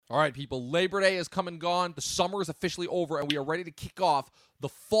All right, people, Labor Day has come and gone. The summer is officially over, and we are ready to kick off the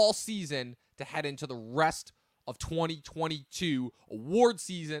fall season to head into the rest of 2022 award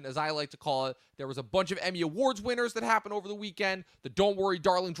season, as I like to call it. There was a bunch of Emmy Awards winners that happened over the weekend. The Don't Worry,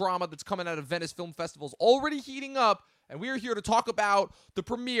 Darling drama that's coming out of Venice Film Festival is already heating up, and we are here to talk about the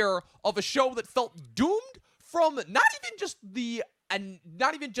premiere of a show that felt doomed from not even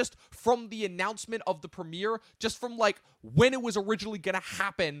just from the announcement of the premiere, just from like when it was originally going to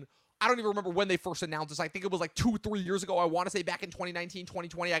happen. I don't even remember when they first announced this. I think it was like 2-3 years ago. I want to say back in 2019,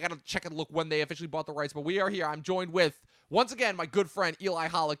 2020. I got to check and look when they officially bought the rights, but we are here. I'm joined with, once again, my good friend Eli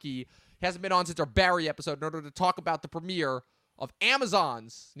Holicky. He hasn't been on since our Barry episode in order to talk about the premiere of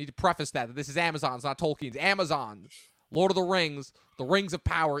Amazon's, need to preface that this is Amazon's, not Tolkien's, Amazon's Lord of the Rings, The Rings of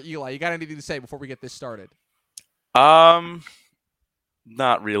Power. Eli, you got anything to say before we get this started?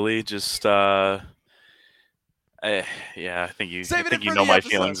 Not really. Just I think you know my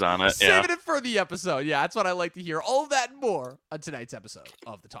feelings on it. Saving it for the episode. Yeah, that's what I like to hear. All of that and more on tonight's episode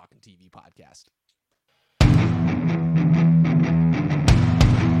of the Talking TV podcast.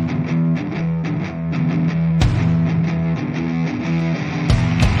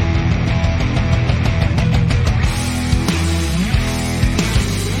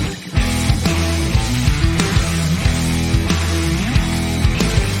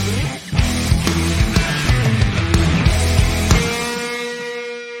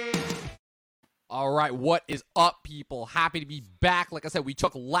 All right, what is up, people? Happy to be back. Like I said, we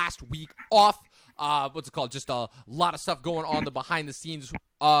took last week off. Just a lot of stuff going on the behind the scenes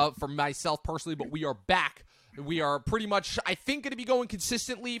for myself personally, but we are back. We are pretty much, I think, going to be going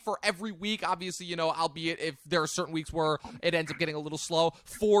consistently for every week. Obviously, albeit if there are certain weeks where it ends up getting a little slow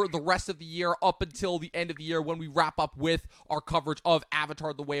for the rest of the year up until the end of the year when we wrap up with our coverage of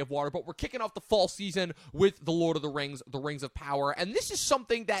Avatar: The Way of Water. But we're kicking off the fall season with The Lord of the Rings, The Rings of Power. And this is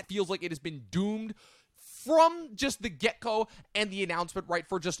something that feels like it has been doomed from just the get-go and the announcement, right,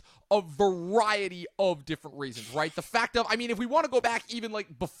 for just a variety of different reasons, right? The fact of, if we want to go back even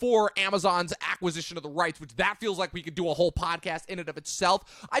like before Amazon's acquisition of the rights, which that feels like we could do a whole podcast in and of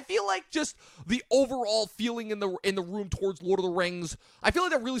itself, I feel like just the overall feeling in the room towards Lord of the Rings, I feel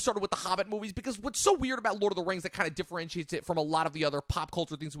like that really started with the Hobbit movies, because what's so weird about Lord of the Rings that kind of differentiates it from a lot of the other pop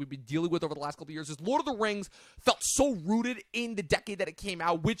culture things that we've been dealing with over the last couple of years is Lord of the Rings felt so rooted in the decade that it came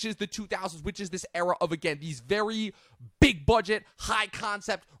out, which is the 2000s, which is this era of, again, these very big budget, high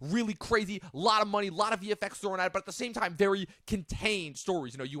concept, really crazy, a lot of money, a lot of VFX thrown at it, but at the same time, very contained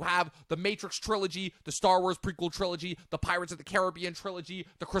stories. You have the Matrix trilogy, the Star Wars prequel trilogy, the Pirates of the Caribbean trilogy,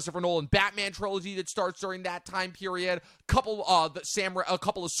 the Christopher Nolan Batman trilogy that starts during that time period, a couple of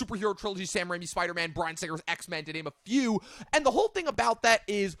superhero trilogies, Sam Raimi, Spider-Man, Bryan Singer's X-Men, to name a few. And the whole thing about that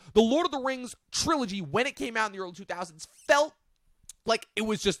is the Lord of the Rings trilogy, when it came out in the early 2000s, felt like it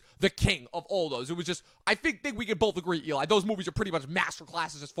was just the king of all those. It was just, I think we could both agree, Eli, those movies are pretty much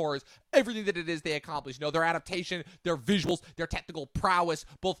masterclasses as far as everything that it is they accomplish. Their adaptation, their visuals, their technical prowess,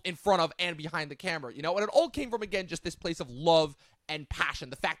 both in front of and behind the camera. And it all came from, again, just this place of love and passion.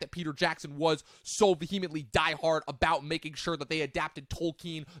 The fact that Peter Jackson was so vehemently diehard about making sure that they adapted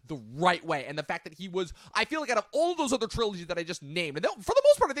Tolkien the right way. And the fact that he was, I feel like out of all of those other trilogies that I just named, and for the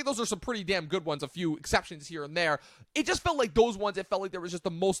most part, I think those are some pretty damn good ones, a few exceptions here and there. It just felt like those ones, it felt like there was just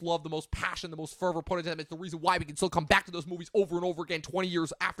the most love, the most passion, the most fervor put into them. It's the reason why we can still come back to those movies over and over again 20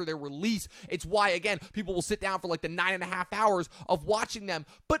 years after their release. It's why, again, people will sit down for like the 9.5 hours of watching them.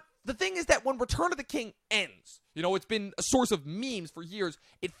 But the thing is that when Return of the King ends, it's been a source of memes for years,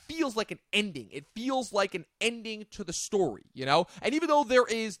 it feels like an ending. It feels like an ending to the story, And even though there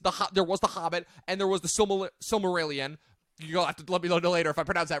was The Hobbit and there was the Silmarillion, you'll have to let me know later if I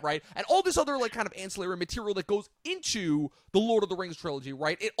pronounce that right, and all this other like kind of ancillary material that goes into the Lord of the Rings trilogy,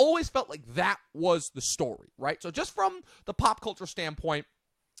 right? It always felt like that was the story, right? So just from the pop culture standpoint,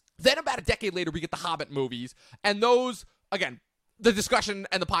 then about a decade later, we get the Hobbit movies, and those, again, the discussion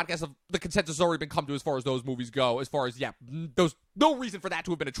and the podcast of the consensus has already been come to as far as those movies go, as far as, there's no reason for that to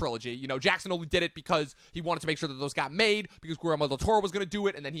have been a trilogy. Jackson only did it because he wanted to make sure that those got made, because Guillermo del Toro was going to do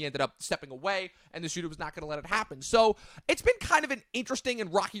it, and then he ended up stepping away, and the studio was not going to let it happen. So it's been kind of an interesting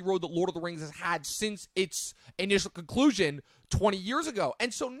and rocky road that Lord of the Rings has had since its initial conclusion 20 years ago.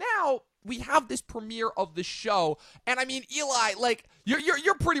 And so now we have this premiere of the show, and Eli, like,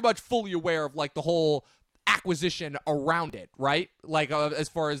 you're pretty much fully aware of, like, the whole acquisition around it, right? Like, as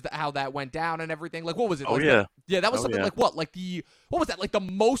far as how that went down and everything. Like, what was it? Oh, like, yeah. That was something like what? Like what was that? Like the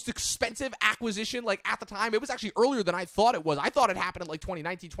most expensive acquisition, like at the time? It was actually earlier than I thought it was. I thought it happened in like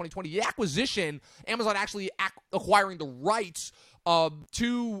 2019, 2020. The acquisition, Amazon actually acquiring the rights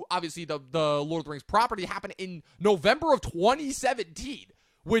to, obviously, the Lord of the Rings property happened in November of 2017.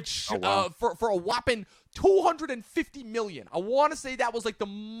 which Oh, wow. for a whopping $250 million. I want to say that was like the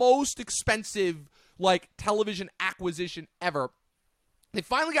most expensive like television acquisition ever. They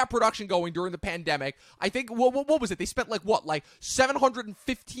finally got production going during the pandemic. I think what was it? They spent like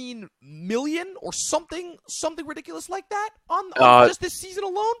 $715 million or something ridiculous like that on just this season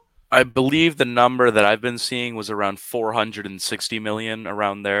alone. I believe the number that I've been seeing was around 460 million,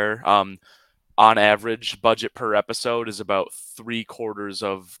 around there. On average, budget per episode is about 3/4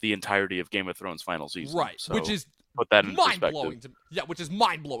 of the entirety of Game of Thrones final season. Right, So which is put that in mind-blowing. perspective. Which is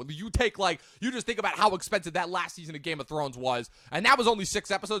mind-blowing. You just think about how expensive that last season of Game of Thrones was, and that was only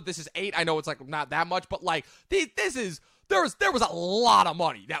 6 episodes. This is 8. I know it's like not that much, but like there was a lot of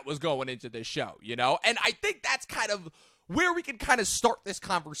money that was going into this show, you know? And I think that's kind of where we can kind of start this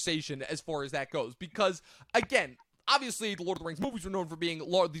conversation as far as that goes, because again, obviously, the Lord of the Rings movies were known for being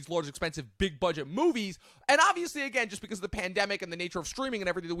these large, expensive, big-budget movies. And obviously, again, just because of the pandemic and the nature of streaming and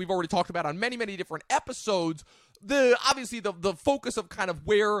everything that we've already talked about on many, many different episodes, the focus of kind of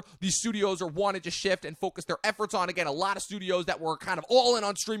where these studios are wanted to shift and focus their efforts on, again, a lot of studios that were kind of all in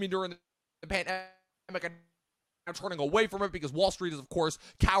on streaming during the pandemic and now turning away from it because Wall Street is, of course,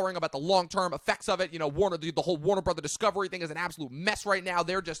 cowering about the long-term effects of it. You know, the whole Warner Brother Discovery thing is an absolute mess right now.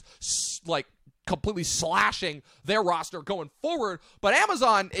 They're just, like, completely slashing their roster going forward. But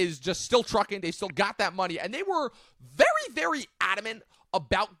Amazon is just still trucking. They still got that money. And they were very, very adamant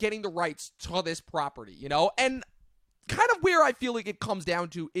about getting the rights to this property, you know? And kind of where I feel like it comes down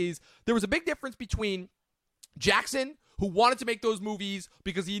to is there was a big difference between Jackson, who wanted to make those movies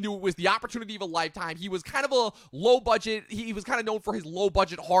because he knew it was the opportunity of a lifetime. He was kind of a low budget. He was kind of known for his low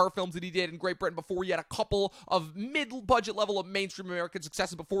budget horror films that he did in Great Britain before he had a couple of mid-budget level of mainstream American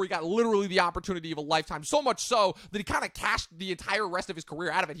successes before he got literally the opportunity of a lifetime. So much so that he kind of cashed the entire rest of his career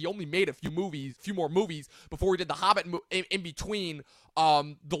out of it. He only made a few more movies before he did The Hobbit in between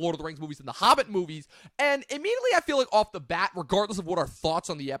the Lord of the Rings movies and the Hobbit movies. And immediately I feel like off the bat, regardless of what our thoughts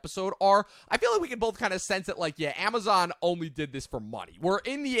on the episode are, I feel like we can both kind of sense that, like, yeah, Amazon only did this for money. We're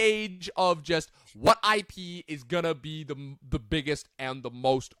in the age of just what IP is gonna be the biggest and the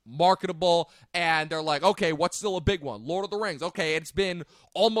most marketable, and they're like, okay, what's still a big one? Lord of the Rings. Okay, it's been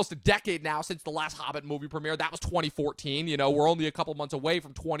almost a decade now since the last Hobbit movie premiered. That was 2014. You know, we're only a couple months away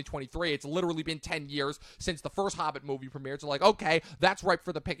from 2023. It's literally been 10 years since the first Hobbit movie premiered. So like, okay, that's ripe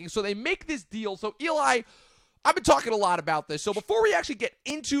for the picking. So they make this deal. So Eli, I've been talking a lot about this. So before we actually get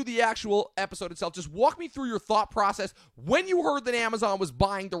into the actual episode itself, just walk me through your thought process when you heard that Amazon was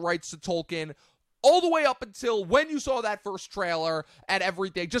buying the rights to Tolkien, all the way up until when you saw that first trailer and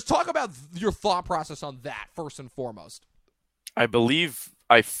everything. Just talk about your thought process on that first and foremost. I believe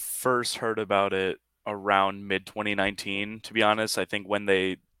I first heard about it around mid-2019, to be honest. I think when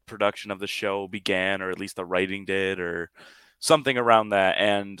the production of the show began, or at least the writing did, or something around that.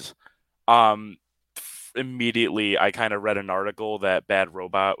 And immediately I kind of read an article that Bad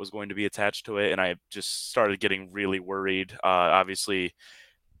Robot was going to be attached to it, and I just started getting really worried. Obviously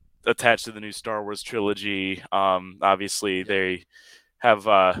attached to the new Star Wars trilogy. Obviously they have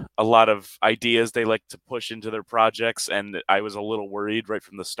a lot of ideas they like to push into their projects, and I was a little worried right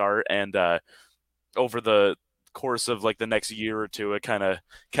from the start. And over the course of like the next year or two, it kind of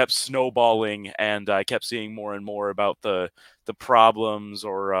kept snowballing, and I kept seeing more and more about the problems,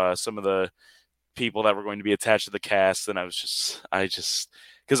 or some of the people that were going to be attached to the cast. And I just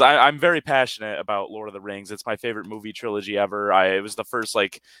because I'm very passionate about Lord of the Rings. It's my favorite movie trilogy ever. It was the first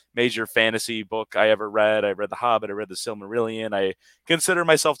like major fantasy book I ever read. I read The Hobbit. I read The Silmarillion. I consider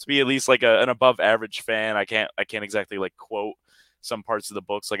myself to be at least like an above average fan. I can't exactly like quote some parts of the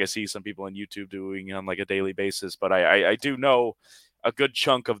books like I see some people on YouTube doing on like a daily basis, but I do know a good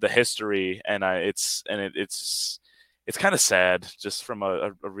chunk of the history, and it's kind of sad just from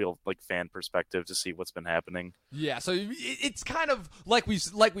a real like fan perspective to see what's been happening. Yeah, so it's kind of like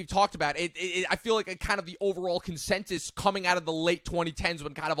we've talked about. I feel like kind of the overall consensus coming out of the late 2010s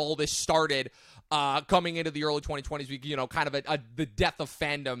when kind of all this started, coming into the early 2020s, we kind of the death of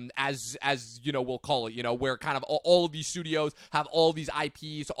fandom, as we'll call it, where kind of all of these studios have all these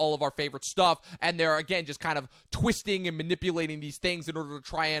IPs, all of our favorite stuff, and they're again just kind of twisting and manipulating these things in order to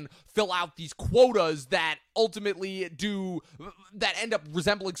try and fill out these quotas that ultimately end up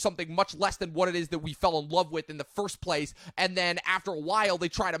resembling something much less than what it is that we fell in love with in the first place. And then after a while, they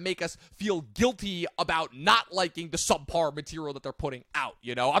try to make us feel guilty about not liking the subpar material that they're putting out.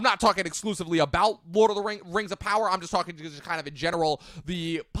 I'm not talking exclusively about Lord of the Rings of Power. I'm just talking just kind of in general,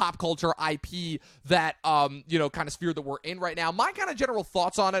 the pop culture IP that, kind of sphere that we're in right now. My kind of general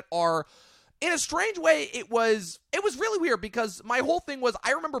thoughts on it are, in a strange way, it was really weird, because my whole thing was,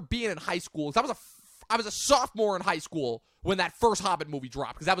 I remember being in high school, because was a sophomore in high school when that first Hobbit movie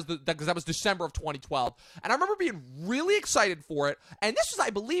dropped, because that was December of 2012, and I remember being really excited for it. And this was,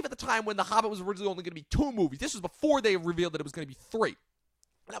 I believe, at the time when the Hobbit was originally only going to be 2 movies. This was before they revealed that it was going to be 3.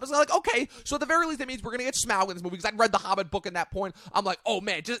 And I was like, okay, so at the very least, that means we're going to get Smaug in this movie, because I'd read the Hobbit book at that point. I'm like, oh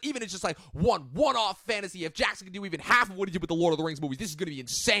man, even it's just like one-off fantasy. If Jackson can do even half of what he did with the Lord of the Rings movies, this is going to be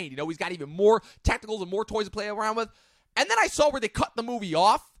insane. You know, he's got even more technicals and more toys to play around with. And then I saw where they cut the movie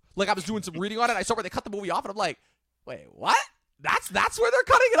off. Like, I was doing some reading on it. I saw where they cut the movie off, and I'm like, wait, what? That's where they're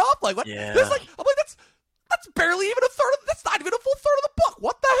cutting it off? Like, what? Yeah. I'm like, that's barely even a third of, that's not even a full third of the book.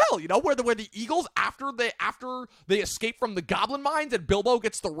 What the hell? You know, where the Eagles, after they escape from the goblin mines and Bilbo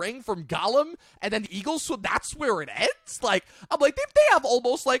gets the ring from Gollum, and then the Eagles, so that's where it ends? Like, I'm like, they have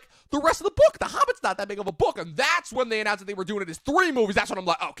almost like the rest of the book. The Hobbit's not that big of a book, and that's when they announced that they were doing it as 3 movies. That's when I'm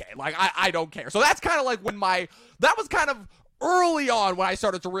like, okay, like, I don't care. So that's kind of like when that was kind of early on when I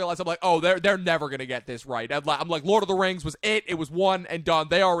started to realize, I'm like, oh, they're never going to get this right. I'm like, Lord of the Rings was it. It was one and done.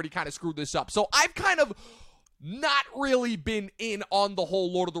 They already kind of screwed this up. So I've kind of not really been in on the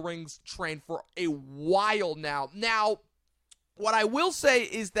whole Lord of the Rings train for a while now. Now, what I will say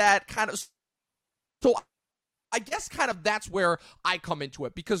is that so I guess kind of that's where I come into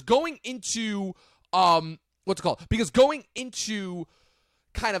it, because going into, going into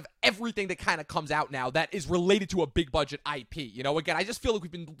kind of everything that kind of comes out now that is related to a big budget IP. You know, again, I just feel like we've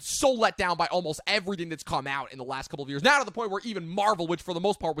been so let down by almost everything that's come out in the last couple of years. Now to the point where even Marvel, which for the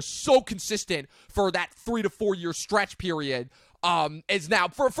most part was so consistent for that 3 to 4 year stretch period, is now,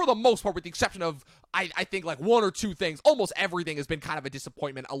 for the most part, with the exception of, I think, like 1 or 2 things, almost everything has been kind of a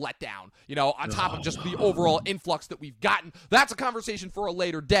disappointment, a letdown, you know, on top of just the overall influx that we've gotten. That's a conversation for a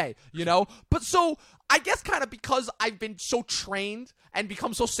later day, you know? But so, I guess kind of because I've been so trained and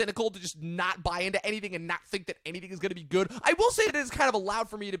become so cynical to just not buy into anything and not think that anything is going to be good, I will say that it has kind of allowed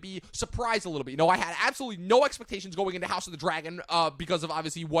for me to be surprised a little bit. You know, I had absolutely no expectations going into House of the Dragon because of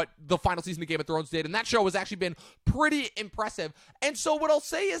obviously what the final season of Game of Thrones did, and that show has actually been pretty impressive. And so what I'll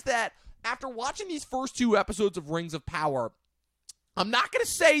say is that after watching these first 2 episodes of Rings of Power, I'm not going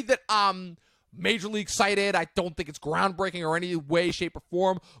to say that I'm majorly excited. I don't think it's groundbreaking or any way, shape, or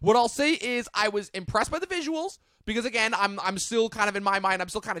form. What I'll say is I was impressed by the visuals, because again, I'm still kind of, in my mind, I'm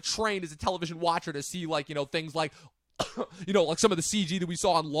still kind of trained as a television watcher to see, like, you know, things like you know, like some of the CG that we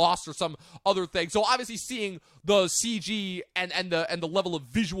saw on Lost or some other thing. So obviously seeing the CG and the level of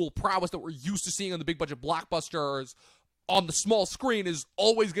visual prowess that we're used to seeing on the big budget blockbusters on the small screen is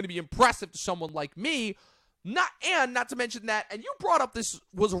always going to be impressive to someone like me. Not to mention that, and you brought up, this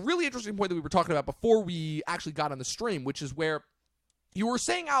was a really interesting point that we were talking about before we actually got on the stream, which is where you were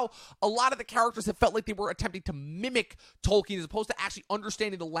saying how a lot of the characters have felt like they were attempting to mimic Tolkien as opposed to actually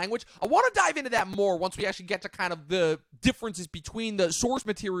understanding the language. I want to dive into that more once we actually get to kind of the differences between the source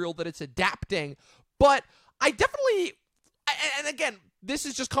material that it's adapting. But I definitely, and again, this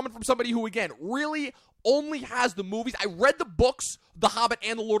is just coming from somebody who, again, really only has the movies. I read the books, The Hobbit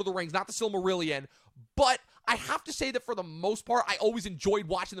and The Lord of the Rings, not the Silmarillion, but I have to say that for the most part, I always enjoyed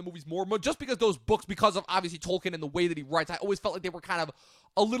watching the movies more, just because those books, because of obviously Tolkien and the way that he writes, I always felt like they were kind of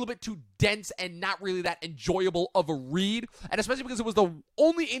a little bit too dense and not really that enjoyable of a read, and especially because it was the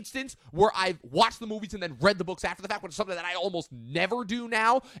only instance where I've watched the movies and then read the books after the fact, which is something that I almost never do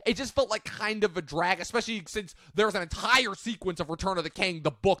now. It just felt like kind of a drag, especially since there's an entire sequence of Return of the King,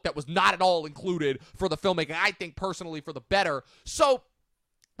 the book, that was not at all included for the filmmaking, I think personally for the better. So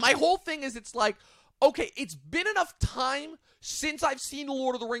my whole thing is, it's like, okay, it's been enough time since I've seen the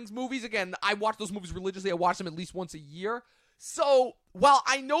Lord of the Rings movies. Again, I watch those movies religiously. I watch them at least once a year. So, while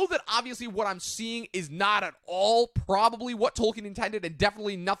I know that obviously what I'm seeing is not at all probably what Tolkien intended, and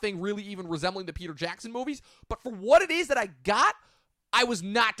definitely nothing really even resembling the Peter Jackson movies, but for what it is that I got, I was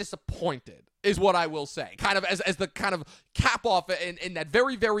not disappointed, is what I will say. Kind of as the kind of cap off in that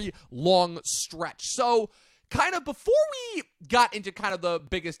very, very long stretch. So, kind of before we got into kind of the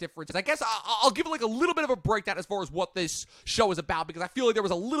biggest differences, I guess I'll give like a little bit of a breakdown as far as what this show is about, because I feel like there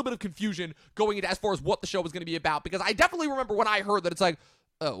was a little bit of confusion going into as far as what the show was going to be about, because I definitely remember when I heard that it's like,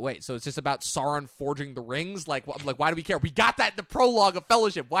 oh, wait, so it's just about Sauron forging the rings? Like, why do we care? We got that in the prologue of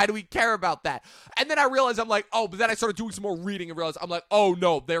Fellowship. Why do we care about that? And then I realized, I'm like, oh, but then I started doing some more reading and realized, I'm like, oh,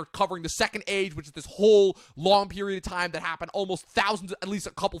 no, they're covering the Second Age, which is this whole long period of time that happened almost thousands, at least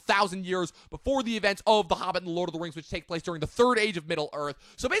a couple thousand years before the events of The Hobbit and The Lord of the Rings, which take place during the Third Age of Middle-earth.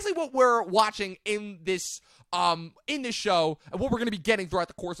 So basically what we're watching in this show, and what we're going to be getting throughout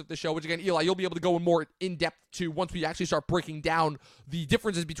the course of the show, which again, Eli, you'll be able to go in more in depth to once we actually start breaking down the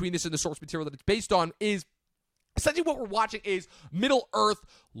differences between this and the source material that it's based on, is essentially what we're watching is Middle-earth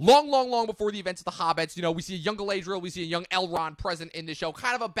long before the events of the Hobbits. You know, we see a young Galadriel, we see a young Elrond present in the show,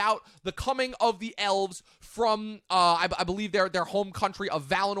 kind of about the coming of the elves from, I believe, their home country of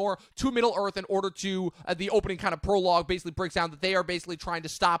Valinor to Middle-earth in order to, the opening kind of prologue basically breaks down that they are basically trying to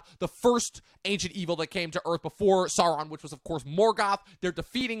stop the first ancient evil that came to Earth before Sauron, which was, of course, Morgoth, their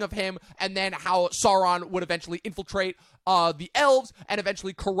defeating of him, and then how Sauron would eventually infiltrate the elves and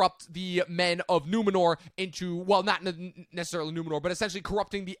eventually corrupt the men of Numenor into, well, not necessarily Numenor, but essentially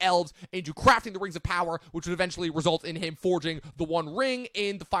corrupting the elves into crafting the Rings of Power, which would eventually result in him forging the One Ring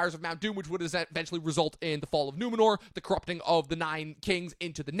in the Fires of Mount Doom, which would eventually result in the fall of Numenor, the corrupting of the Nine Kings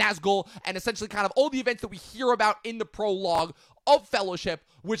into the Nazgul, and essentially kind of all the events that we hear about in the prologue of Fellowship,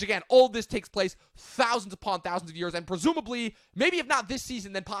 which again, all of this takes place thousands upon thousands of years, and presumably, maybe if not this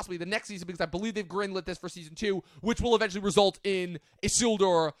season, then possibly the next season, because I believe they've greenlit this for season 2, which will eventually result in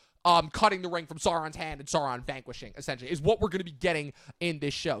Isildur cutting the ring from Sauron's hand and Sauron vanquishing, essentially, is what we're going to be getting in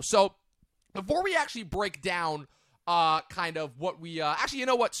this show. So, before we actually break down kind of what we, actually, you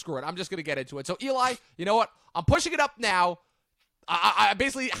know what? Screw it. I'm just going to get into it. So, Eli, you know what? I'm pushing it up now. I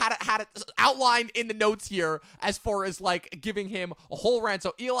basically had it outlined in the notes here as far as, like, giving him a whole rant.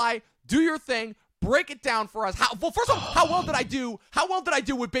 So, Eli, do your thing. Break it down for us. Well, first of all, how well did I do? How well did I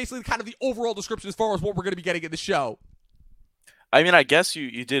do with basically kind of the overall description as far as what we're going to be getting in the show? I mean, I guess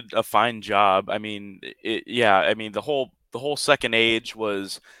you did a fine job. I mean, the whole Second Age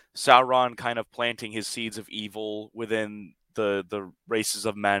was Sauron kind of planting his seeds of evil within the races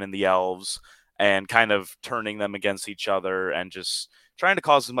of men and the elves, and kind of turning them against each other and just trying to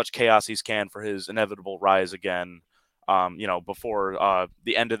cause as much chaos as he can for his inevitable rise again, before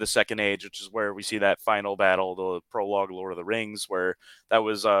the end of the Second Age, which is where we see that final battle, the prologue Lord of the Rings, where that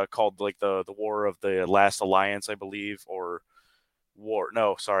was called like the War of the Last Alliance, I believe, or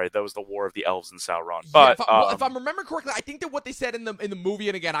that was the War of the Elves and Sauron. But if I remember correctly, I think that what they said in the movie,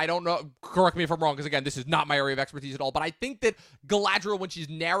 and again, I don't know, correct me if I'm wrong, because again, this is not my area of expertise at all, but I think that Galadriel, when she's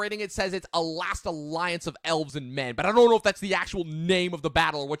narrating it, says it's a last alliance of elves and men, but I don't know if that's the actual name of the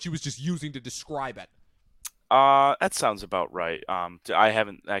battle or what she was just using to describe it. That sounds about right. I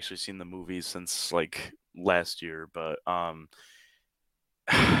haven't actually seen the movie since like last year, but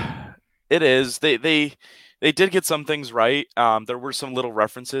it is. They did get some things right. There were some little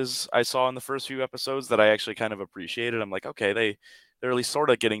references I saw in the first few episodes that I actually kind of appreciated. I'm like, okay, they're at least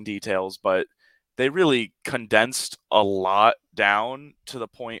sort of getting details, but they really condensed a lot down to the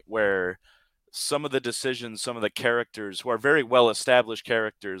point where some of the decisions, some of the characters who are very well established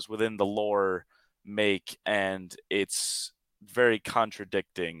characters within the lore make, and it's very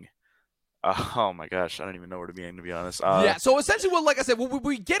contradicting. Oh my gosh, I don't even know where to begin, to be honest. Yeah, so essentially what, like I said, what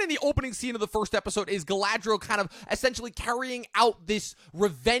we get in the opening scene of the first episode is Galadriel kind of essentially carrying out this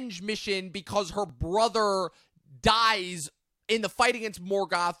revenge mission because her brother dies in the fight against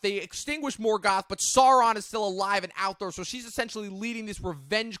Morgoth. They extinguish Morgoth, but Sauron is still alive and out there, so she's essentially leading this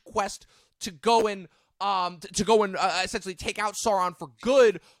revenge quest to go and essentially take out Sauron for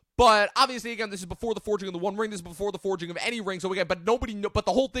good. But obviously, again, this is before the forging of the One Ring. This is before the forging of any ring. So again, but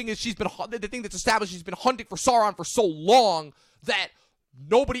the whole thing is the thing that's established, she's been hunting for Sauron for so long that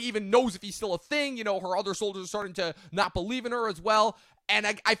nobody even knows if he's still a thing. You know, her other soldiers are starting to not believe in her as well. And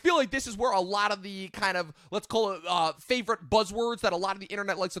I feel like this is where a lot of the kind of, let's call it, favorite buzzwords that a lot of the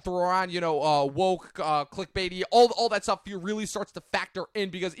internet likes to throw around, woke, clickbaity, all that stuff really starts to factor in.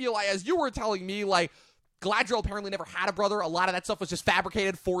 Because, Eli, as you were telling me, like, Galadriel apparently never had a brother. A lot of that stuff was just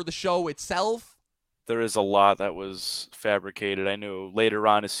fabricated for the show itself. There is a lot that was fabricated. I know later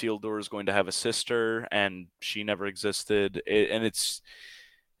on Isildur is going to have a sister, and she never existed. And it's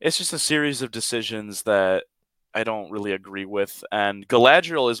just a series of decisions that I don't really agree with. And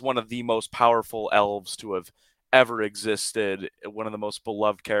Galadriel is one of the most powerful elves to have ever existed, one of the most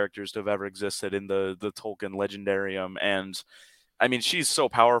beloved characters to have ever existed in the Tolkien legendarium. And I mean, she's so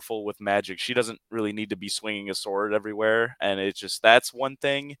powerful with magic. She doesn't really need to be swinging a sword everywhere. And it's just, that's one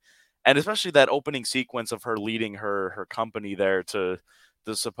thing. And especially that opening sequence of her leading her company there to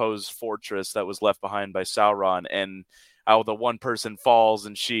the supposed fortress that was left behind by Sauron, and how the one person falls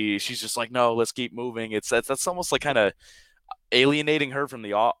and she's just like, no, let's keep moving. That's almost like kind of alienating her from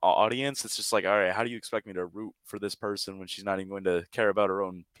the audience. It's just like, all right, how do you expect me to root for this person when she's not even going to care about her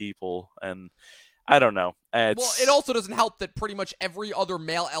own people? And I don't know. Well, it also doesn't help that pretty much every other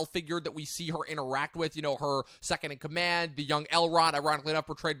male elf figure that we see her interact with, her second in command, the young Elrond, ironically enough,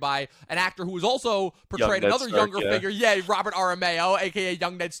 portrayed by an actor who was also portrayed another younger figure. Yeah, Robert Aramayo, a.k.a.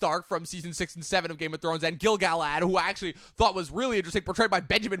 young Ned Stark from season 6 and 7 of Game of Thrones, and Gil-galad, who I actually thought was really interesting, portrayed by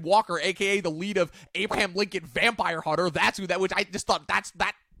Benjamin Walker, a.k.a. the lead of Abraham Lincoln Vampire Hunter. Which I just thought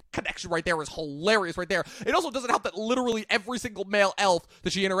that connection right there is hilarious right there. It also doesn't help that literally every single male elf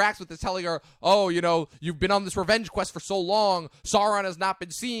that she interacts with is telling her, oh, you've been on this revenge quest for so long, Sauron has not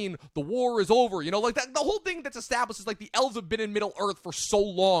been seen, the war is over, like that. The whole thing that's established is like the elves have been in Middle Earth for so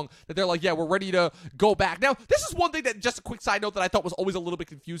long that they're like, yeah, we're ready to go back. Now, this is one thing that, just a quick side note, that I thought was always a little bit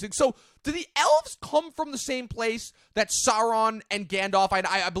confusing. So, do the elves come from the same place that Sauron and Gandalf,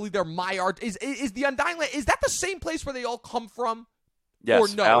 I believe they're Maiar, is the Undying Land, is that the same place where they all come from?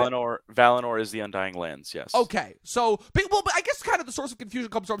 Yes, or no? Valinor is the Undying Lands, yes. Okay, so, but I guess kind of the source of confusion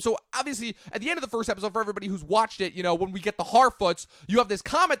comes from, so obviously, at the end of the first episode, for everybody who's watched it, when we get the Harfoots, you have this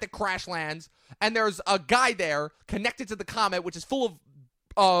comet that crash lands, and there's a guy there connected to the comet, which is full of,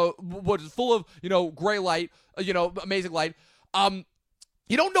 gray light, amazing light.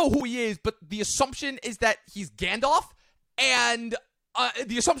 You don't know who he is, but the assumption is that he's Gandalf, and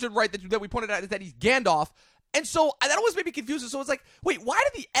the assumption, right, that we pointed out is that he's Gandalf. And so that always made me confused. So it's like, wait, why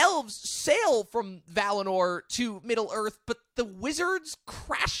do the elves sail from Valinor to Middle Earth, but the wizards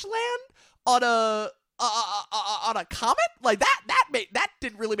crash land on a comet? Like that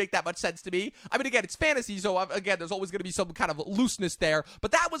didn't really make that much sense to me. I mean, again, it's fantasy, so again, there's always going to be some kind of looseness there.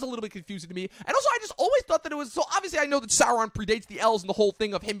 But that was a little bit confusing to me. And also, I just always thought that it was, so obviously I know that Sauron predates the elves and the whole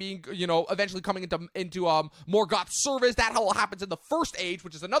thing of him being, eventually coming into Morgoth's service. That all happens in the First Age,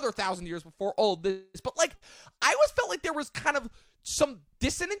 which is another 1,000 years before all of this. But like, I always felt like there was kind of some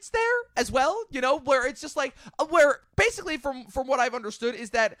dissonance there as well, where it's just like, where basically from what I've understood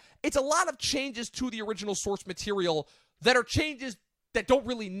is that it's a lot of changes to the original source material that are changes that don't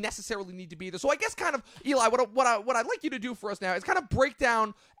really necessarily need to be there. So I guess kind of, Eli, what I'd like you to do for us now is kind of break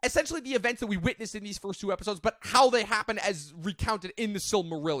down essentially the events that we witnessed in these first two episodes, but how they happen as recounted in the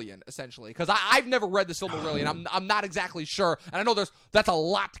Silmarillion, essentially. Because I've never read the Silmarillion. I'm not exactly sure. And I know that's a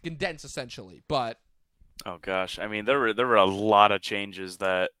lot to condense, essentially, but... Oh gosh, I mean, there were a lot of changes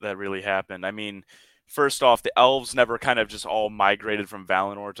that really happened. I mean, first off, the elves never kind of just all migrated from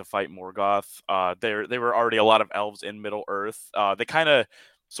Valinor to fight Morgoth. There were already a lot of elves in Middle Earth. They kind of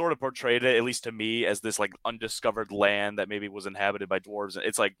sort of portrayed it, at least to me, as this like undiscovered land that maybe was inhabited by dwarves.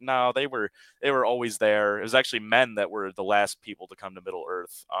 It's like, no, they were always there. It was actually men that were the last people to come to Middle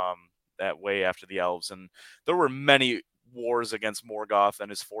Earth, that way after the elves, and there were many wars against Morgoth and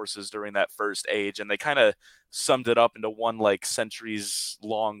his forces during that First Age, and they kind of summed it up into one like centuries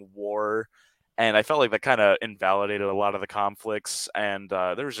long war, and I felt like that kind of invalidated a lot of the conflicts, and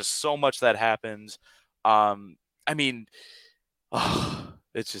there was just so much that happened. I mean,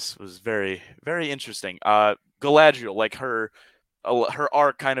 it just was very, very interesting. Galadriel, like her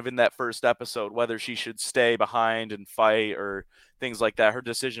arc kind of in that first episode, whether she should stay behind and fight or things like that, her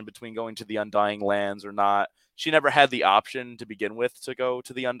decision between going to the Undying Lands or not. She never had the option to begin with to go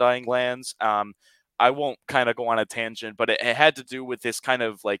to the Undying Lands. I won't kind of go on a tangent, but it had to do with this kind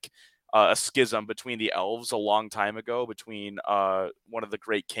of like a schism between the elves a long time ago, between one of the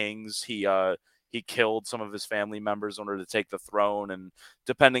great kings. He killed some of his family members in order to take the throne, and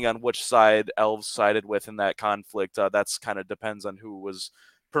depending on which side elves sided with in that conflict, that's kind of depends on who was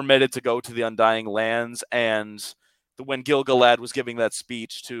permitted to go to the Undying Lands. And when Gil-galad was giving that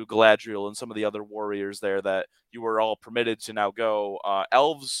speech to Galadriel and some of the other warriors there, that you were all permitted to now go,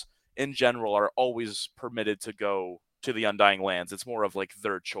 elves in general are always permitted to go to the Undying Lands. It's more of like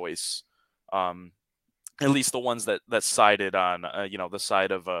their choice. At least the ones that sided on, the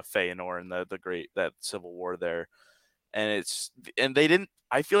side of Feanor and that civil war there. And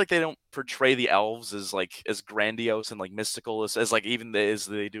I feel like they don't portray the elves as like as grandiose and like mystical as like even as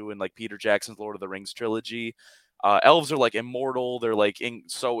they do in like Peter Jackson's Lord of the Rings trilogy. Elves are like immortal. They're like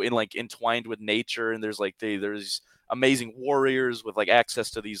entwined with nature, and there's amazing warriors with like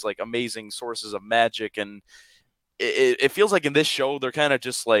access to these like amazing sources of magic, and it feels like in this show they're kind of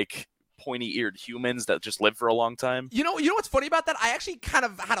just like pointy-eared humans that just live for a long time. You know what's funny about that? I actually kind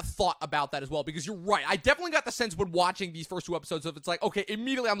of had a thought about that as well, because you're right. I definitely got the sense when watching these first two episodes of it's like, okay,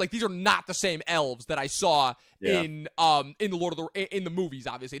 immediately I'm like, these are not the same elves that I saw in the movies,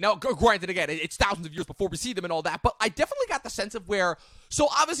 obviously. Now, granted, again, it's thousands of years before we see them and all that, but I definitely got the sense of where. So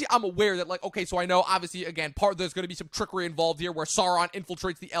obviously, I'm aware that like, okay, so I know obviously again, there's going to be some trickery involved here, where Sauron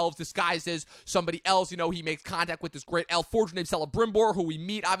infiltrates the elves disguised as somebody else. He makes contact with this great elf forger named Celebrimbor, who we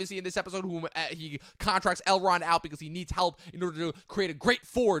meet obviously in this episode, who he contracts Elrond out because he needs help in order to create a great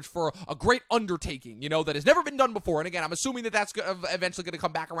forge for a great undertaking, that has never been done before. And again, I'm assuming that that's eventually going to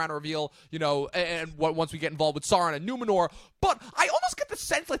come back around and reveal, and once we get involved with Sauron and Numenor. But I almost get the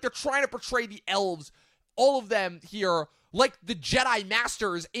sense like they're trying to portray the elves, all of them here, like the Jedi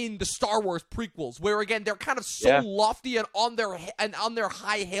Masters in the Star Wars prequels, where again they're kind of so Yeah. lofty and on their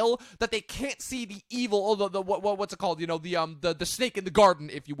high hill that they can't see the evil, or what's it called? The snake in the garden,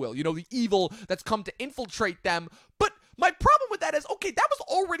 if you will. The evil that's come to infiltrate them. But my problem with that is, okay, that was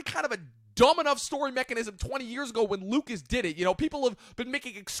already kind of a dumb enough story mechanism 20 years ago when Lucas did it. People have been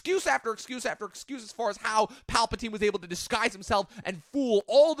making excuse after excuse after excuse as far as how Palpatine was able to disguise himself and fool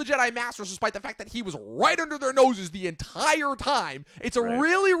all the Jedi Masters despite the fact that he was right under their noses the entire time. It's a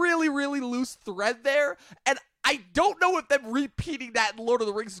really, really, really loose thread there, and I don't know if them repeating that in Lord of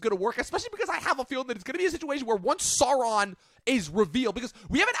the Rings is going to work, especially because I have a feeling that it's going to be a situation where once Sauron is revealed, because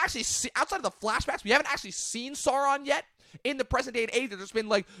we haven't actually seen, outside of the flashbacks, we haven't actually seen Sauron yet. In the present day and age, there's been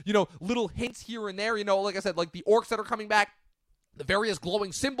little hints here and there, like I said, like the orcs that are coming back, the various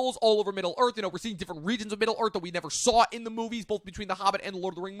glowing symbols all over Middle Earth. We're seeing different regions of Middle Earth that we never saw in the movies, both between The Hobbit and the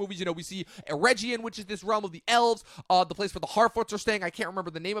Lord of the Rings movies. We see Eregion, which is this realm of the elves, the place where the Harfoots are staying. I can't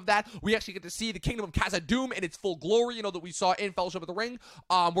remember the name of that. We actually get to see the kingdom of Khazad-dûm in its full glory, that we saw in Fellowship of the Ring.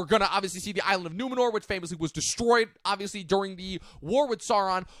 We're going to obviously see the island of Numenor, which famously was destroyed, obviously, during the war with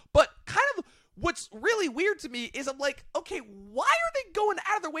Sauron. But kind of what's really weird to me is I'm like, okay, why are they going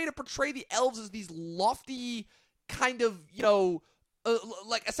out of their way to portray the elves as these lofty kind of,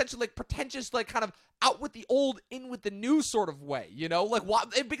 like essentially like pretentious, like kind of out with the old, in with the new sort of way, like why?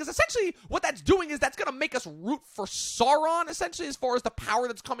 Because essentially what that's doing is that's going to make us root for Sauron, essentially, as far as the power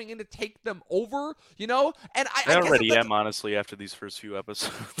that's coming in to take them over, and I already am, honestly, after these first few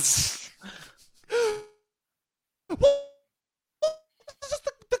episodes. Well, just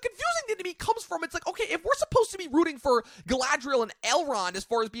the confusing thing to me comes from, it's like, okay, if we're supposed to be rooting for Galadriel and Elrond as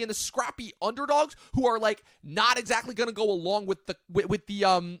far as being the scrappy underdogs who are like not exactly going to go along with the what's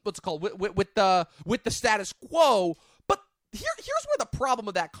it called with the status quo, but here's where the problem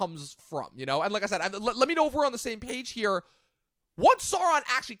of that comes from, and like I said, let me know if we're on the same page here. Once Sauron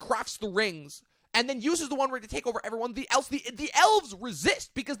actually crafts the rings and then uses the One Ring to take over everyone, the elves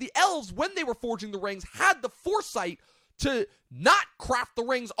resist, because the elves, when they were forging the rings, had the foresight to not craft the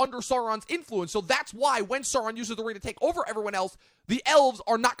rings under Sauron's influence. So that's why when Sauron uses the ring to take over everyone else, the elves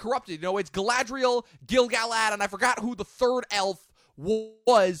are not corrupted. It's Galadriel, Gil-galad, and I forgot who the third elf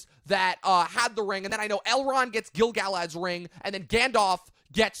was that had the ring. And then I know Elrond gets Gil-galad's ring, and then Gandalf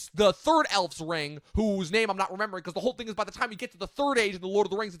gets the third elf's ring, whose name I'm not remembering, because the whole thing is by the time you get to the third age in the Lord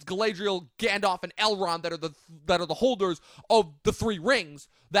of the Rings, it's Galadriel, Gandalf, and Elrond that are the holders of the three rings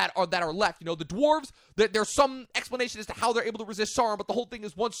that are left. The dwarves, there's some explanation as to how they're able to resist Sauron, but the whole thing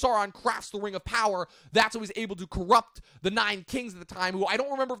is once Sauron crafts the Ring of Power, that's how he's able to corrupt the 9 kings at the time, who I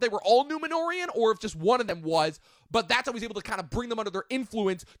don't remember if they were all Númenórean or if just one of them was, but that's how he's able to kind of bring them under their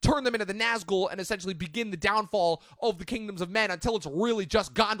influence, turn them into the Nazgul, and essentially begin the downfall of the kingdoms of men until it's really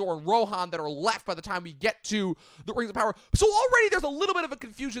just Gondor and Rohan that are left by the time we get to the Rings of Power. So already there's a little bit of a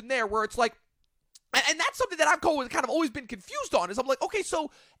confusion there where it's like, and that's something that I've kind of always been confused on, is I'm like, okay, so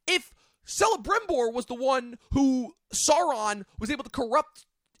if Celebrimbor was the one who Sauron was able to corrupt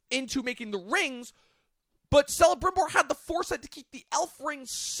into making the rings, but Celebrimbor had the foresight to keep the elf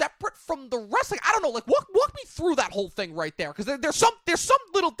rings separate from the rest. Like, I don't know, like walk me through that whole thing right there, because there's some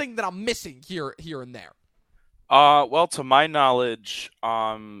little thing that I'm missing here and there. Well, to my knowledge,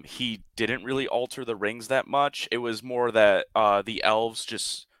 he didn't really alter the rings that much. It was more that the elves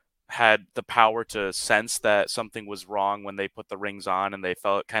just had the power to sense that something was wrong when they put the rings on, and they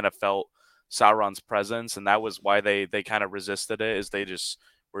felt Sauron's presence, and that was why they kind of resisted it, is they just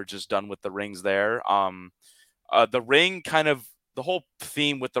were just done with the rings there. The ring the whole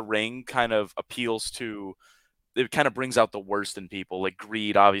theme with the ring kind of appeals to, it kind of brings out the worst in people. Like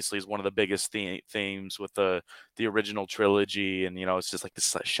greed, obviously, is one of the biggest themes with the original trilogy, and it's just like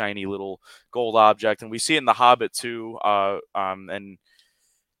this shiny little gold object, and we see it in The Hobbit too. And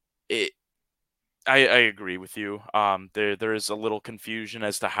I agree with you. There is a little confusion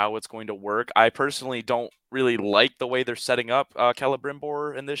as to how it's going to work. I personally don't really like the way they're setting up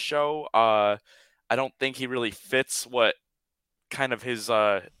Celebrimbor in this show. I don't think he really fits what kind of his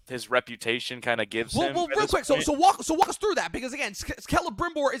reputation kind of gives him. Well, real quick, so walk us through that, because again,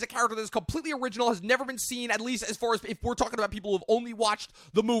 Celebrimbor is a character that is completely original, has never been seen, at least as far as if we're talking about people who've only watched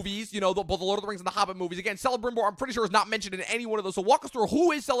the movies, both the Lord of the Rings and the Hobbit movies. Again, Celebrimbor, I'm pretty sure, is not mentioned in any one of those. So walk us through,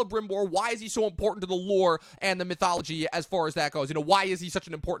 who is Celebrimbor? Why is he so important to the lore and the mythology as far as that goes? Why is he such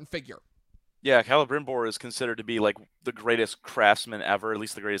an important figure? Yeah, Celebrimbor is considered to be like the greatest craftsman ever, at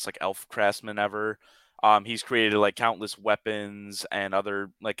least the greatest like elf craftsman ever. He's created like countless weapons and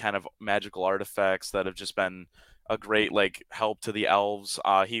other like kind of magical artifacts that have just been a great like help to the elves.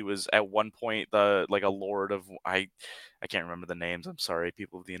 He was at one point a lord of I can't remember the names. I'm sorry,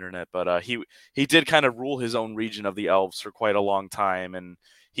 people of the internet, but he did kind of rule his own region of the elves for quite a long time, and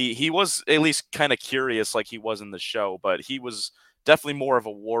he was at least kind of curious like he was in the show, but he was definitely more of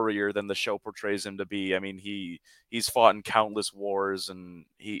a warrior than the show portrays him to be. I mean, he's fought in countless wars, and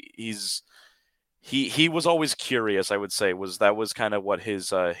he was always curious. I would say was kind of what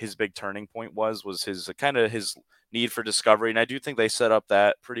his big turning point was his kind of his need for discovery, and I do think they set up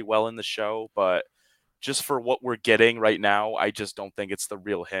that pretty well in the show, but just for what we're getting right now, I just don't think it's the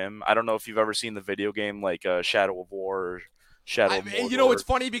real him. I don't know if you've ever seen the video game like Shadow of War or Shadow of Mordor. You know, it's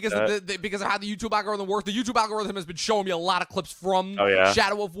funny because because of how the YouTube algorithm works. The YouTube algorithm has been showing me a lot of clips from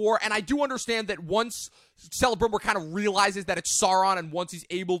Shadow of War, and I do understand that once Celebrimbor kind of realizes that it's Sauron, and once he's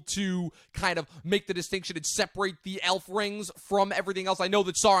able to kind of make the distinction and separate the elf rings from everything else, I know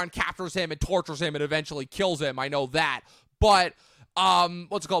that Sauron captures him and tortures him and eventually kills him. I know that, but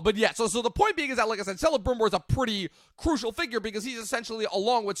what's it called? But yeah, so the point being is that, like I said, Celebrimbor is a pretty crucial figure because he's essentially,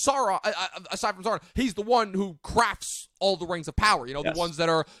 along with Sauron, aside from Sauron, he's the one who crafts all the rings of power, you know, the ones that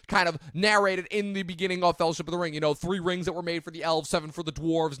are kind of narrated in the beginning of Fellowship of the Ring, you know, 3 rings that were made for the elves, 7 for the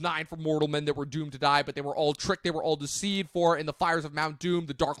dwarves, 9 for mortal men that were doomed to die, but they were all tricked, they were all deceived. For in the fires of Mount Doom,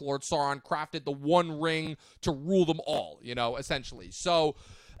 the Dark Lord Sauron crafted the one ring to rule them all, you know, essentially. So,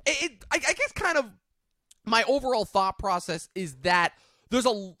 I guess kind of my overall thought process is that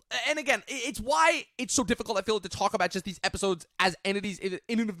and again, it's why it's so difficult, I feel like, to talk about just these episodes as entities in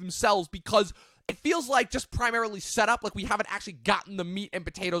and of themselves, because it feels like just primarily set up, like we haven't actually gotten the meat and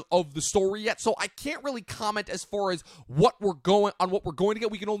potatoes of the story yet, so I can't really comment as far as what we're going to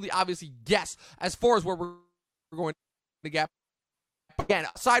get. We can only obviously guess as far as where we're going to get. Again,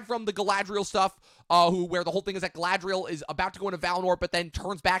 aside from the Galadriel stuff, where the whole thing is that Galadriel is about to go into Valinor, but then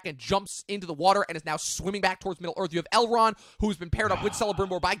turns back and jumps into the water and is now swimming back towards Middle-earth. You have Elrond, who's been paired up with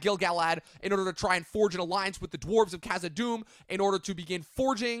Celebrimbor by Gil-galad in order to try and forge an alliance with the dwarves of Khazad-dûm in order to begin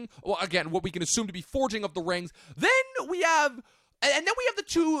forging, well, again, what we can assume to be forging of the rings. Then we have the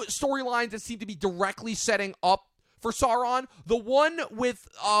 2 storylines that seem to be directly setting up for Sauron. The one with,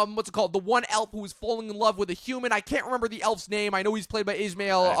 the one elf who is falling in love with a human. I can't remember the elf's name. I know he's played by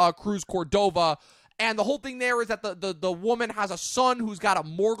Ismael Cruz Cordova. And the whole thing there is that the woman has a son who's got a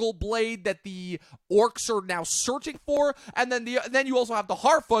Morgul blade that the orcs are now searching for. And then you also have the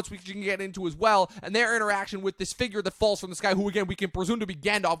Harfoots, which you can get into as well, and their interaction with this figure that falls from the sky, who again we can presume to be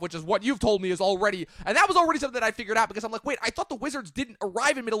Gandalf, which is what you've told me is already. And that was already something that I figured out, because I'm like, wait, I thought the wizards didn't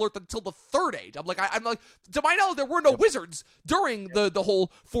arrive in Middle-earth until the Third Age. I'm like, to my knowledge, there were no wizards during the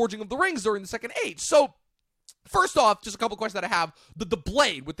whole forging of the rings during the Second Age. So, first off, just a couple questions that I have. The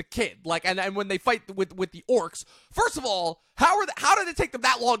blade with the kid, like, and when they fight with the orcs. First of all, how did it take them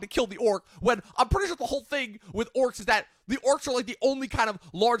that long to kill the orc, when I'm pretty sure the whole thing with orcs is that the orcs are like the only kind of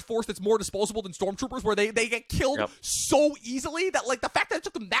large force that's more disposable than stormtroopers, where they get killed so easily that, like, the fact that it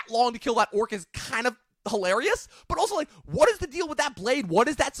took them that long to kill that orc is kind of hilarious. But also, like, what is the deal with that blade? What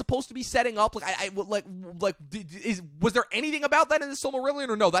is that supposed to be setting up? Like, was there anything about that in the Silmarillion,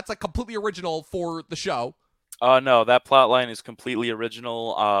 or no? That's like completely original for the show. No, that plot line is completely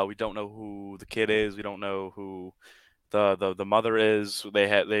original. We don't know who the kid is. We don't know who the mother is.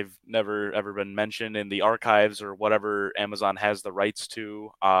 They've never ever been mentioned in the archives or whatever Amazon has the rights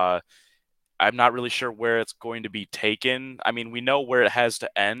to. I'm not really sure where it's going to be taken. I mean, we know where it has to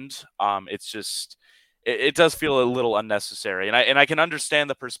end. It's just it does feel a little unnecessary, and I can understand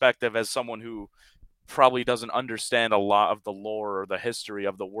the perspective as someone who probably doesn't understand a lot of the lore or the history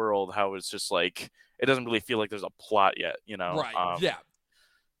of the world, how it's just like it doesn't really feel like there's a plot yet, you know? Right. Yeah.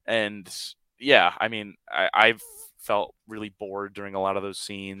 And yeah, I mean, I've felt really bored during a lot of those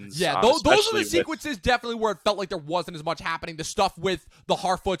scenes. Yeah, those are the sequences definitely where it felt like there wasn't as much happening. The stuff with the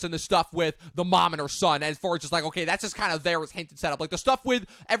Harfoots and the stuff with the mom and her son, as far as just like, okay, that's just kind of there as hinted set up. Like the stuff with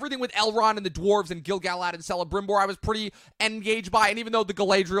everything with Elrond and the dwarves and Gil-galad and Celebrimbor, I was pretty engaged by. And even though the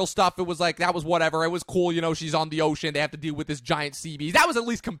Galadriel stuff, it was like, that was whatever. It was cool, you know, she's on the ocean. They have to deal with this giant sea beast. That was at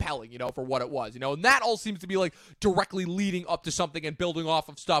least compelling, you know, for what it was, you know. And that all seems to be like directly leading up to something and building off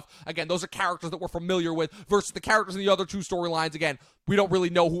of stuff. Again, those are characters that we're familiar with versus the characters in the other 2 storylines. Again, we don't really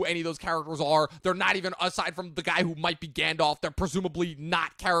know who any of those characters are. They're not even, aside from the guy who might be Gandalf, they're presumably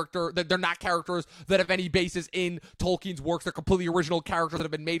not they're not characters that have any basis in Tolkien's works. They're completely original characters that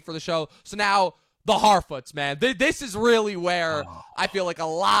have been made for the show. So now, the Harfoots, man. This is really where I feel like a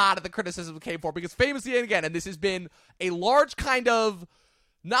lot of the criticism came for, because famously, and again, and this has been a large kind of,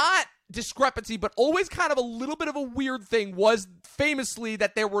 not discrepancy, but always kind of a little bit of a weird thing, was famously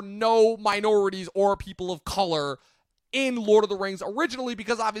that there were no minorities or people of color in Lord of the Rings originally,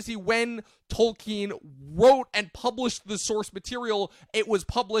 because obviously when Tolkien wrote and published the source material, it was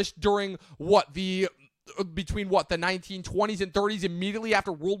published during between the 1920s and 30s, immediately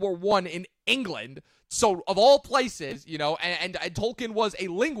after World War I in England. So of all places, and Tolkien was a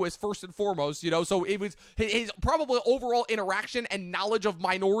linguist first and foremost, so it was his probably overall interaction and knowledge of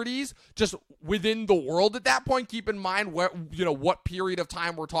minorities just within the world at that point. Keep in mind what period of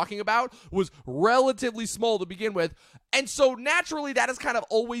time we're talking about was relatively small to begin with. And so naturally that has kind of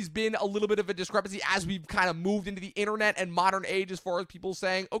always been a little bit of a discrepancy as we've kind of moved into the internet and modern age, as far as people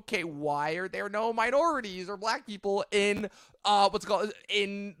saying, okay, why are there no minorities or black people in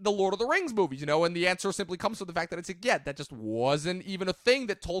in the Lord of the Rings movies, and the answer simply comes from the fact that it's that just wasn't even a thing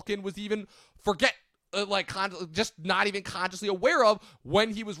that Tolkien was even just not even consciously aware of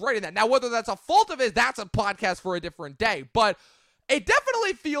when he was writing that. Now, whether that's a fault of his, that's a podcast for a different day, but it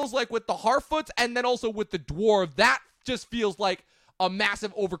definitely feels like with the Harfoots and then also with the dwarf, that just feels like a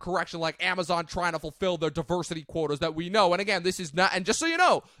massive overcorrection, like Amazon trying to fulfill their diversity quotas that we know. And again, this is not, and just so you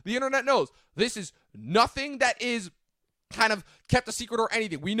know, the internet knows, this is nothing that is kind of kept a secret or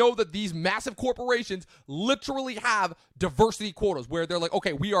anything. We know that these massive corporations literally have diversity quotas where they're like,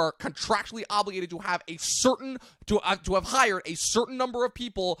 okay, we are contractually obligated to have to have hired a certain number of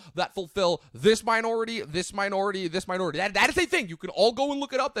people that fulfill this minority, this minority, this minority. That is a thing. You can all go and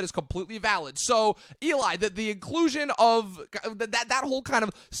look it up. That is completely valid. So, Eli, the inclusion of that whole kind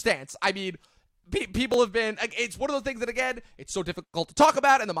of stance, I mean, people have been, it's one of those things that, again, it's so difficult to talk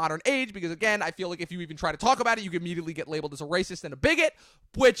about in the modern age because, again, I feel like if you even try to talk about it, you can immediately get labeled as a racist and a bigot,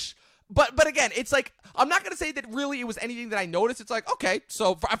 but again, it's like, I'm not going to say that really it was anything that I noticed. It's like, okay,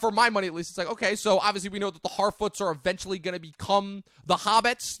 so for my money at least, it's like, okay, so obviously we know that the Harfoots are eventually going to become the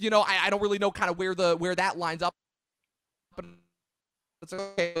Hobbits. I don't really know kind of where that lines up. But it's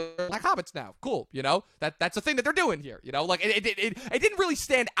okay, like hobbits now. Cool, that's a thing that they're doing here. It didn't really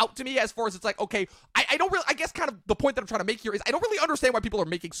stand out to me as far as it's like, okay, I don't really, I guess kind of the point that I'm trying to make here is I don't really understand why people are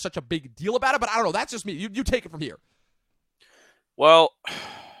making such a big deal about it, but I don't know, that's just me. You take it from here. Well,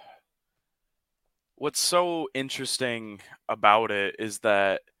 what's so interesting about it is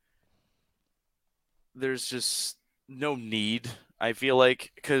that there's just no need, I feel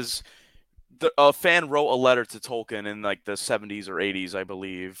like, because a fan wrote a letter to Tolkien in like the 70s or 80s, I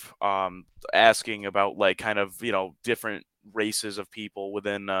believe, asking about like kind of, different races of people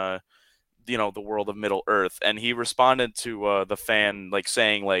within, the world of Middle Earth. And he responded to the fan like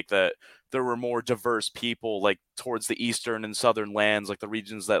saying like that there were more diverse people like towards the eastern and southern lands, like the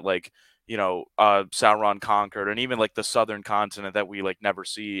regions that like, Sauron conquered, and even like the southern continent that we like never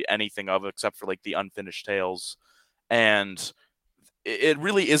see anything of except for like the unfinished tales. And it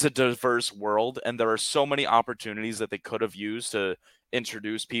really is a diverse world, and there are so many opportunities that they could have used to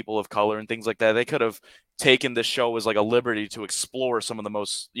introduce people of color and things like that. They could have taken this show as like a liberty to explore some of the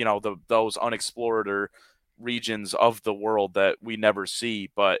most, those unexplored or regions of the world that we never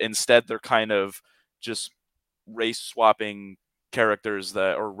see. But instead, they're kind of just race swapping characters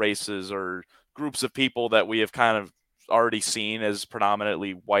or races or groups of people that we have kind of already seen as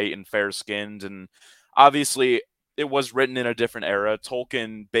predominantly white and fair skinned. And obviously, it was written in a different era.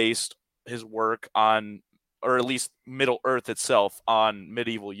 Tolkien based his work on, or at least Middle Earth itself, on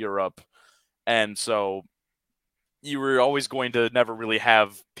medieval Europe. And so you were always going to never really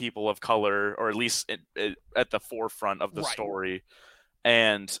have people of color, or at least at the forefront of the story.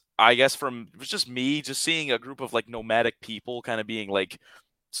 And I guess it was just me just seeing a group of like nomadic people kind of being like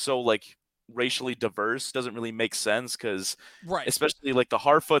so like racially diverse doesn't really make sense, because especially like the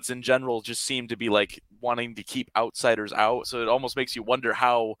Harfoots in general just seem to be like wanting to keep outsiders out, so it almost makes you wonder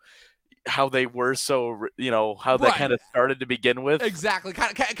how they were so how that kind of started to begin with. Exactly.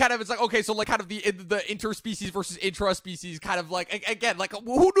 Kind of it's like, okay, so like kind of the interspecies versus intraspecies kind of like, again, like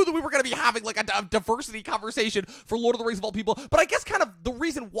who knew that we were going to be having like a diversity conversation for Lord of the Rings of all people. But I guess kind of the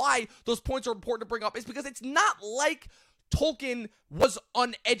reason why those points are important to bring up is because it's not like Tolkien was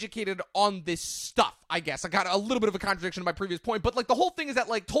uneducated on this stuff, I guess. I got a little bit of a contradiction to my previous point, but like the whole thing is that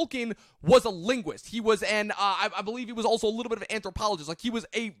like Tolkien was a linguist. He was I believe he was also a little bit of an anthropologist. Like he was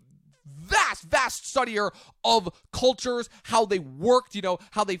a vast studier of cultures, how they worked,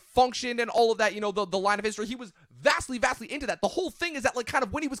 how they functioned and all of that, the line of history. He was vastly into that. The whole thing is that like kind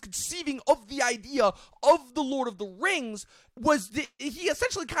of when he was conceiving of the idea of the Lord of the Rings he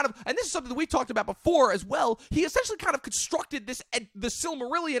essentially kind of, and this is something that we talked about before as well, he essentially kind of constructed the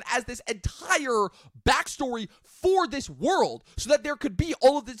Silmarillion as this entire backstory for this world so that there could be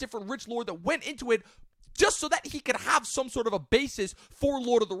all of this different rich lore that went into it just so that he could have some sort of a basis for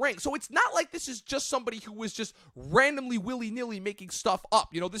Lord of the Rings. So it's not like this is just somebody who was just randomly willy-nilly making stuff up.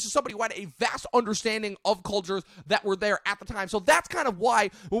 You know, this is somebody who had a vast understanding of cultures that were there at the time. So that's kind of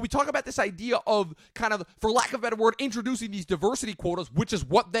why when we talk about this idea of kind of, for lack of a better word, introducing these diversity quotas, which is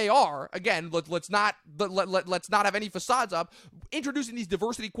what they are. Again, let's not have any facades up. Introducing these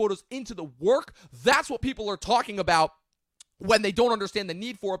diversity quotas into the work, that's what people are talking about when they don't understand the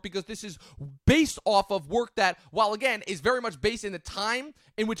need for it, because this is based off of work that, while again, is very much based in the time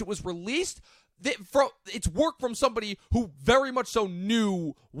in which it was released, it's work from somebody who very much so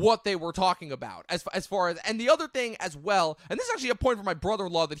knew what they were talking about as far as, and the other thing as well, and this is actually a point from my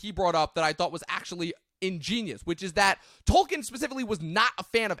brother-in-law that he brought up that I thought was actually ingenious, which is that Tolkien specifically was not a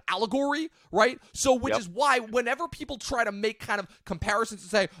fan of allegory, right? So, which is why whenever people try to make kind of comparisons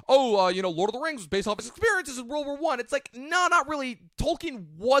and say, Lord of the Rings was based off his experiences in World War I, it's like, no, not really. Tolkien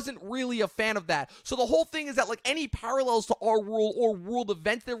wasn't really a fan of that. So the whole thing is that, like, any parallels to our world or world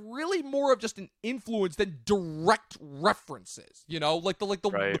events, they're really more of just an influence than direct references, you know? Like the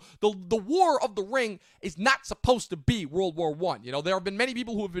War of the Ring is not supposed to be World War I. You know, there have been many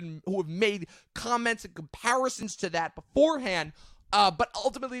people who have made comments and comparisons to that beforehand, but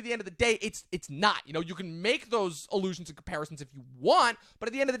ultimately at the end of the day, it's not. You know, you can make those allusions and comparisons if you want, but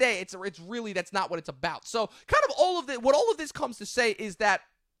at the end of the day, it's really, that's not what it's about. So kind of what all of this comes to say is that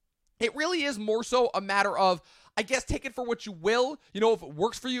it really is more so a matter of, I guess, take it for what you will. You know, if it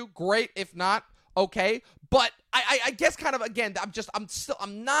works for you, great. If not, okay. But I guess kind of, again,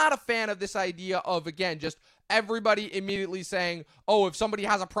 I'm not a fan of this idea of, again, just everybody immediately saying, oh, if somebody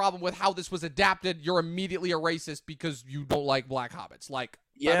has a problem with how this was adapted, you're immediately a racist because you don't like black hobbits. Like,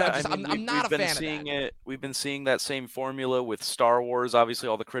 yeah, I'm not a fan of that. We've been seeing that same formula with Star Wars. Obviously,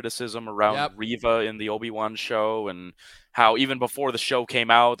 all the criticism around Reva in the Obi-Wan show, and how even before the show came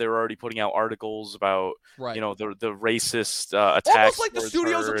out, they were already putting out articles about, the racist attacks. Almost like the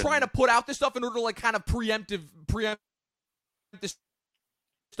studios are trying to put out this stuff in order to, like, kind of preempt this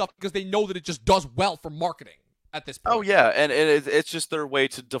stuff because they know that it just does well for marketing at this point. Oh, yeah, and it's just their way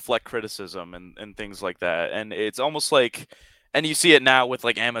to deflect criticism and things like that. And it's almost like, and you see it now with,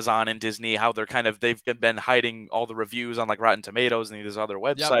 like, Amazon and Disney, how they've been hiding all the reviews on, like, Rotten Tomatoes and these other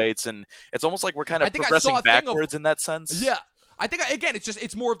websites, and it's almost like we're kind of progressing backwards in that sense. Yeah. I think, again,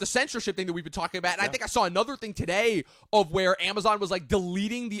 it's more of the censorship thing that we've been talking about. And I think I saw another thing today of where Amazon was, like,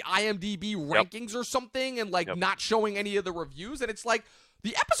 deleting the IMDb rankings or something and, like, not showing any of the reviews. And it's like,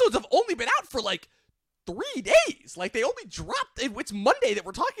 the episodes have only been out for, like, 3 days. Like, they only dropped, it's Monday that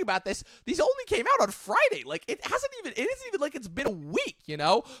we're talking about this. These only came out on Friday. Like, it isn't even like it's been a week, you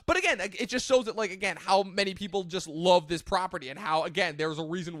know? But again, it just shows that, like, again, how many people just love this property and how, again, there's a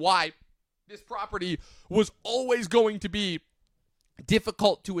reason why this property was always going to be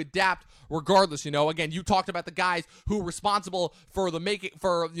difficult to adapt regardless. You know, again, you talked about the guys who were responsible for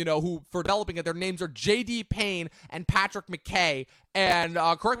for developing it. Their names are J.D. Payne and Patrick McKay. And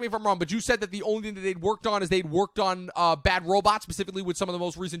correct me if I'm wrong, but you said that the only thing that they'd worked on is they'd worked on Bad Robot, specifically with some of the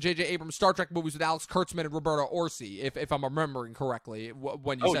most recent J.J. Abrams Star Trek movies with Alex Kurtzman and Roberta Orci, if I'm remembering correctly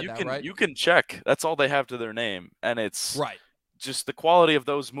when you said that, right? You can check. That's all they have to their name. And it's right. Just the quality of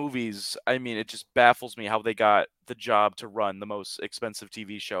those movies. I mean, it just baffles me how they got the job to run the most expensive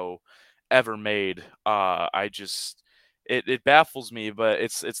TV show ever made. It baffles me, but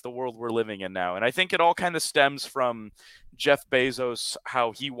it's the world we're living in now. And I think it all kind of stems from Jeff Bezos,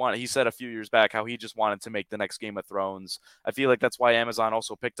 how he said a few years back how he just wanted to make the next Game of Thrones. I feel like that's why Amazon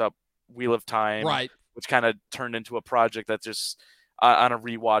also picked up Wheel of Time, right, which kind of turned into a project that just on a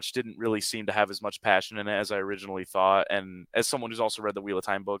rewatch didn't really seem to have as much passion in it as I originally thought. And as someone who's also read the Wheel of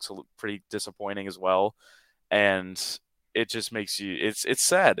Time books, pretty disappointing as well. And it just makes you, it's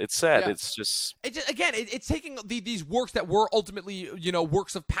sad. It's sad. Yeah. It's taking these works that were ultimately,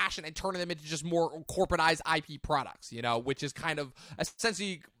 works of passion and turning them into just more corporatized IP products, which is kind of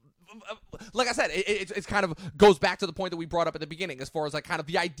essentially, like I said, it's kind of goes back to the point that we brought up at the beginning as far as, like, kind of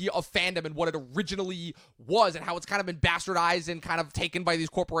the idea of fandom and what it originally was and how it's kind of been bastardized and kind of taken by these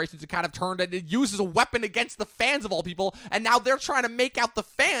corporations and kind of turned and used as a weapon against the fans of all people. And now they're trying to make out the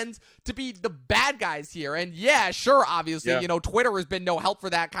fans to be the bad guys here. And yeah, sure, obviously, Twitter has been no help for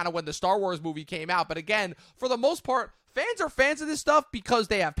that kind of when the Star Wars movie came out. But again, for the most part, fans are fans of this stuff because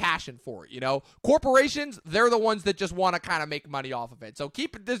they have passion for it, Corporations, they're the ones that just want to kind of make money off of it. So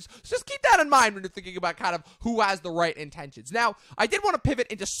just keep that in mind when you're thinking about kind of who has the right intentions. Now, I did want to pivot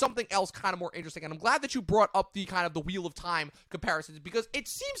into something else kind of more interesting, and I'm glad that you brought up the kind of the Wheel of Time comparisons, because it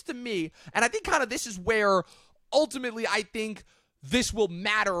seems to me, and I think kind of this is where ultimately I think this will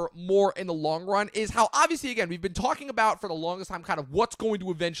matter more in the long run is how, obviously, again, we've been talking about for the longest time kind of what's going to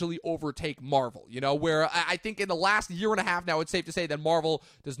eventually overtake Marvel, where I think in the last year and a half now, it's safe to say that Marvel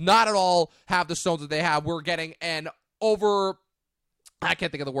does not at all have the stones that they have. We're getting I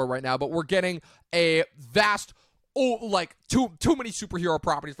can't think of the word right now, but we're getting a vast, too many superhero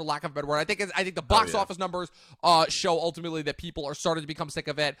properties, for lack of a better word. I think the box office numbers show ultimately that people are starting to become sick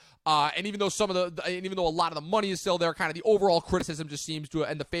of it. And even though a lot of the money is still there, kind of the overall criticism just seems to,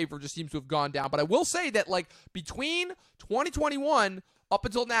 and the favor just seems to have gone down. But I will say that between 2021 up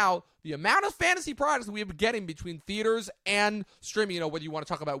until now, the amount of fantasy products that we have been getting between theaters and streaming, whether you want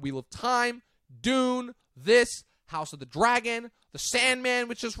to talk about Wheel of Time, Dune, House of the Dragon, The Sandman,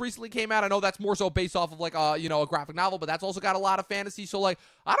 which just recently came out. I know that's more so based off of a graphic novel, but that's also got a lot of fantasy. So I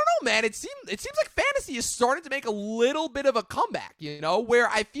don't know, man. It seems like fantasy is starting to make a little bit of a comeback, where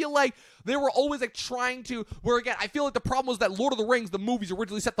I feel like they were always trying to, where again, I feel like the problem was that Lord of the Rings, the movies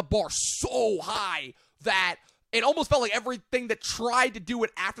originally set the bar so high that it almost felt like everything that tried to do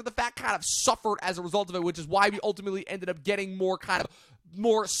it after the fact kind of suffered as a result of it, which is why we ultimately ended up getting more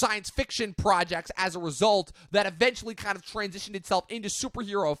science fiction projects as a result that eventually kind of transitioned itself into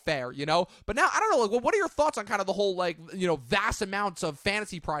superhero fare, But now, I don't know, what are your thoughts on kind of the whole, vast amounts of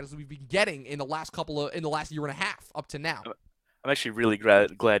fantasy projects that we've been getting in the last year and a half up to now? I'm actually really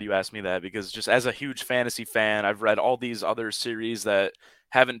glad you asked me that, because just as a huge fantasy fan, I've read all these other series that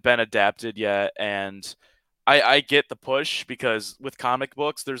haven't been adapted yet, and I get the push, because with comic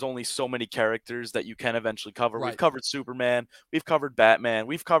books, there's only so many characters that you can eventually cover. Right. We've covered Superman, we've covered Batman,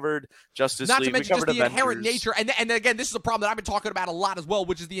 we've covered Justice League, not to mention just the Avengers. Inherent nature, and again, this is a problem that I've been talking about a lot as well,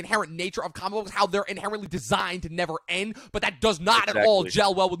 which is the inherent nature of comic books, how they're inherently designed to never end, but that does not at all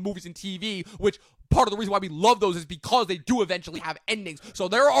gel well with movies and TV, which part of the reason why we love those is because they do eventually have endings. So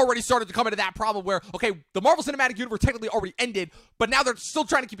they're already starting to come into that problem where, okay, the Marvel Cinematic Universe technically already ended, but now they're still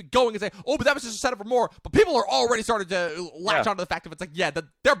trying to keep it going and say, oh, but that was just a setup for more. But people are already starting to latch onto the fact of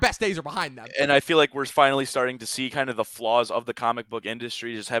their best days are behind them. And I feel like we're finally starting to see kind of the flaws of the comic book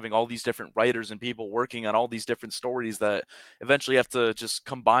industry, just having all these different writers and people working on all these different stories that eventually have to just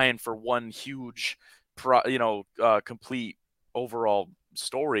combine for one huge, complete overall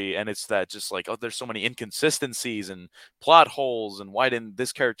story. And it's that just there's so many inconsistencies and plot holes, and why didn't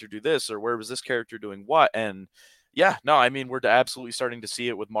this character do this, or where was this character doing what? And we're absolutely starting to see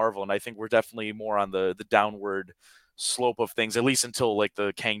it with Marvel, and I think we're definitely more on the downward slope of things, at least until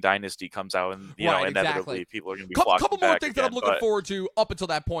the Kang Dynasty comes out, and inevitably people are going to be flocking couple more back things again, that I'm looking forward to up until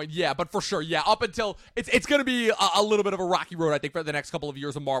that point. But for sure, up until it's going to be a little bit of a rocky road, I think, for the next couple of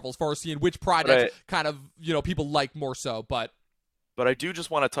years of Marvel, as far as seeing which projects kind of people like more so. But I do just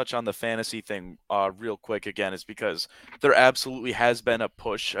want to touch on the fantasy thing real quick again, is because there absolutely has been a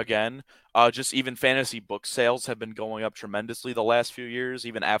push again. Just even fantasy book sales have been going up tremendously the last few years,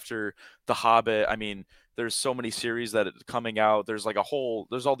 even after The Hobbit. I mean, there's so many series that are coming out. There's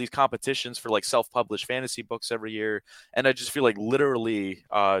there's all these competitions for self-published fantasy books every year. And I just feel like literally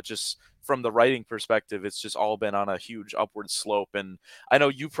just from the writing perspective, it's just all been on a huge upward slope. And I know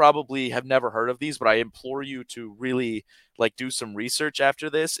you probably have never heard of these, but I implore you to really do some research after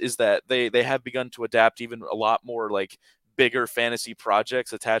this, is that they have begun to adapt even a lot more bigger fantasy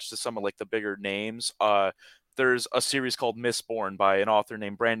projects attached to some of the bigger names. There's a series called Mistborn by an author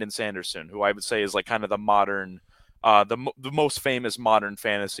named Brandon Sanderson, who I would say is kind of the modern, the most famous modern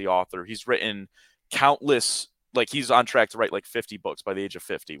fantasy author. He's written countless, he's on track to write 50 books by the age of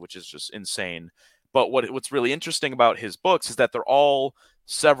 50, which is just insane. But what's really interesting about his books is that they're all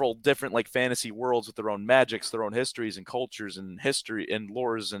several different fantasy worlds with their own magics, their own histories and cultures and history and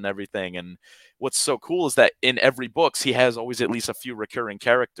lores and everything. And what's so cool is that in every books he has always at least a few recurring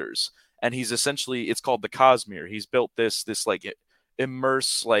characters. And he's essentially, it's called the Cosmere. He's built this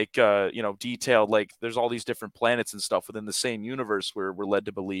immerse, detailed, there's all these different planets and stuff within the same universe where we're led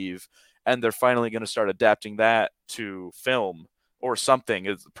to believe. And they're finally going to start adapting that to film or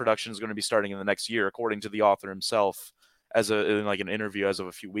something. Production is going to be starting in the next year, according to the author himself, in an interview as of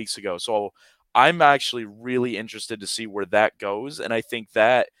a few weeks ago. So I'm actually really interested to see where that goes. And I think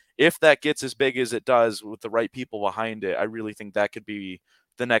that if that gets as big as it does with the right people behind it, I really think that could be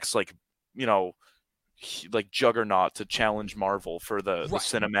the next juggernaut to challenge Marvel for the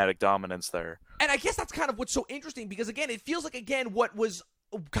cinematic dominance there. And I guess that's kind of what's so interesting, because again, it feels like what was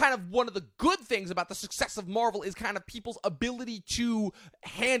kind of one of the good things about the success of Marvel is kind of people's ability to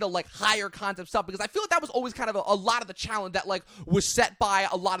handle higher concept stuff, because I feel like that was always kind of a lot of the challenge that was set by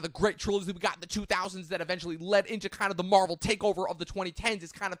a lot of the great trilogies that we got in the 2000s that eventually led into kind of the Marvel takeover of the 2010s,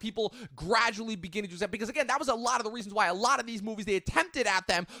 is kind of people gradually beginning to do that, because again, that was a lot of the reasons why a lot of these movies, they attempted at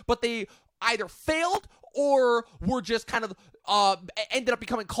them, but they either failed or were just kind of ended up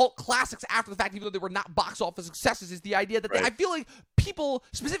becoming cult classics after the fact, even though they were not box office successes, is the idea that I feel like people,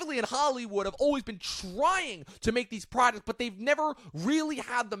 specifically in Hollywood, have always been trying to make these projects, but they've never really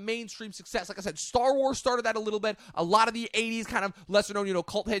had the mainstream success. Like I said, Star Wars started that a little bit. A lot of the 80s kind of lesser known,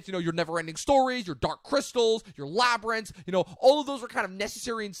 cult hits, your Never-Ending Stories, your Dark Crystals, your Labyrinths, all of those were kind of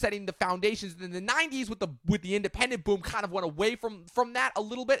necessary in setting the foundations. And in the 90s with the independent boom kind of went away from that a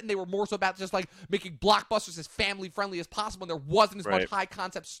little bit, and they were more so about just like making blockbusters as family friendly as possible, and there wasn't as much high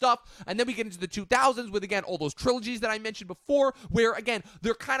concept stuff. And then we get into the 2000s with, again, all those trilogies that I mentioned before, where again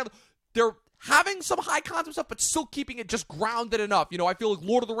they're having some high concept stuff, but still keeping it just grounded enough. I feel like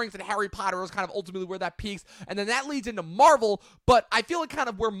Lord of the Rings and Harry Potter is kind of ultimately where that peaks. And then that leads into Marvel. But I feel like kind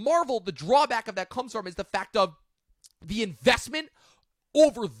of where Marvel, the drawback of that comes from is the fact of the investment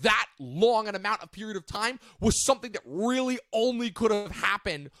over that long an amount of period of time was something that really only could have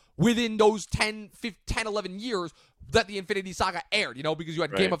happened within those 10, 11 years that the Infinity Saga aired, because you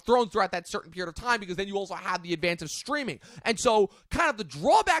had Game of Thrones throughout that certain period of time, because then you also had the advance of streaming. And so kind of the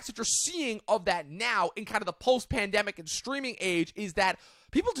drawbacks that you're seeing of that now in kind of the post-pandemic and streaming age is that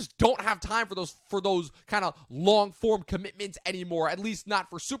people just don't have time for those kind of long-form commitments anymore, at least not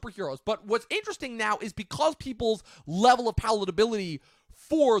for superheroes. But what's interesting now is because people's level of palatability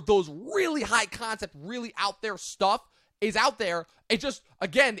for those really high concept, really out there stuff is out there, it just,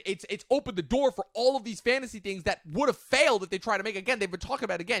 again, it's opened the door for all of these fantasy things that would have failed if they tried to make. Again, they've been talking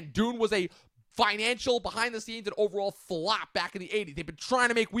about it again. Dune was a financial, behind the scenes, and overall flop back in the 80s. They've been trying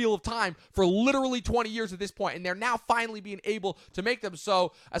to make Wheel of Time for literally 20 years at this point, and they're now finally being able to make them.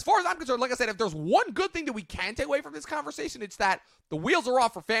 So as far as I'm concerned, like I said, if there's one good thing that we can take away from this conversation, it's that the wheels are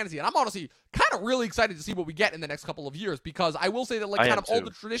off for fantasy. And I'm honestly kind of really excited to see what we get in the next couple of years, because I will say that like kind of all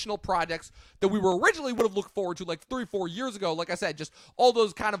the traditional projects that we were originally would have looked forward to like 3-4 years ago, like I said, just all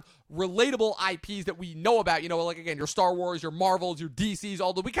those kind of relatable IPs that we know about, like again, your Star Wars, your Marvels, your DCs,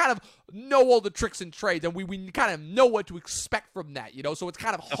 although we kind of know all the tricks and trades, and we kind of know what to expect from that, so it's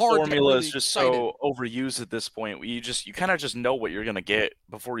kind of hard. The formula really is just so overused at this point. You kind of just know what you're gonna get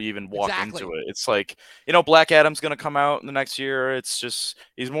before you even walk into it. It's like, Black Adam's gonna come out in the next year. It's just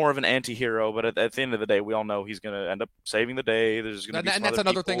he's more of an anti-hero, but at the end of the day, we all know he's gonna end up saving the day. There's gonna be some that's other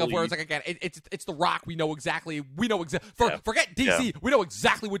another thing people. of where it's like, again, it's The Rock. We know exactly. Forget DC. We know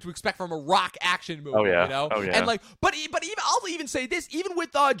exactly what to expect from a Rock action movie. And like, but even I'll even say this, even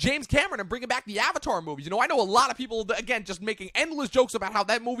with James Cameron and bringing back the Avatar movies. I know a lot of people, again, just making endless jokes about how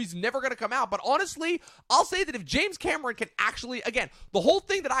that movie's never going to come out. But honestly, I'll say that if James Cameron can actually, again, the whole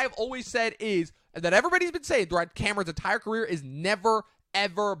thing that I have always said is, that everybody's been saying throughout Cameron's entire career, is never,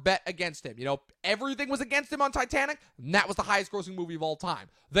 ever bet against him. Everything was against him on Titanic, and that was the highest grossing movie of all time.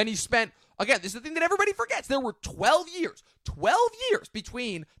 Then he spent, again, this is the thing that everybody forgets, there were 12 years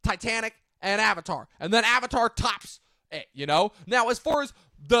between Titanic and Avatar. And then Avatar tops it, Now, as far as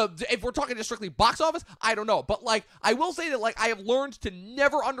if we're talking just strictly box office, I don't know. But, like, I will say that, like, I have learned to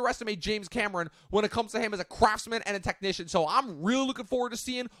never underestimate James Cameron when it comes to him as a craftsman and a technician. So I'm really looking forward to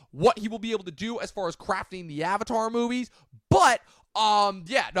seeing what he will be able to do as far as crafting the Avatar movies. But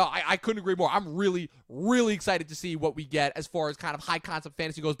I couldn't agree more. I'm really, really excited to see what we get as far as kind of high concept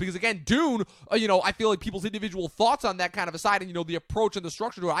fantasy goes, because again, Dune, I feel like people's individual thoughts on that kind of aside, and the approach and the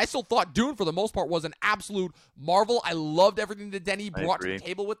structure to it, I still thought Dune for the most part was an absolute marvel. I loved everything that Denis brought to the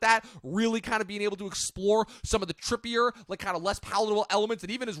table with that, really kind of being able to explore some of the trippier, like kind of less palatable elements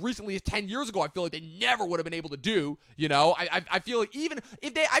that even as recently as 10 years ago, I feel like they never would have been able to do. I feel like even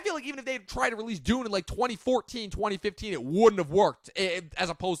if they had tried to release Dune in like 2014, 2015, it wouldn't have worked.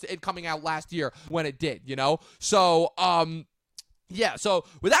 As opposed to it coming out last year when it did, So, so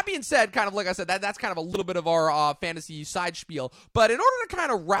with that being said, kind of like I said, that's kind of a little bit of our fantasy side spiel. But in order to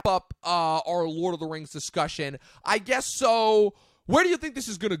kind of wrap up our Lord of the Rings discussion, I guess so. Where do you think this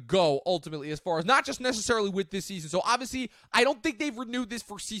is going to go ultimately, as far as not just necessarily with this season? So obviously, I don't think they've renewed this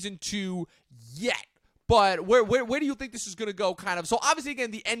for season 2 yet. But where do you think this is going to go, kind of? So, obviously,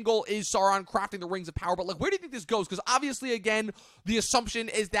 again, the end goal is Sauron crafting the Rings of Power. But, like, where do you think this goes? Because, obviously, again, the assumption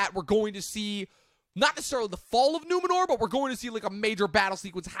is that we're going to see not necessarily the fall of Numenor, but we're going to see, like, a major battle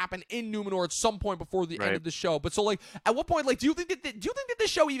sequence happen in Numenor at some point before the end of the show. But so, like, at what point, like, do you think that this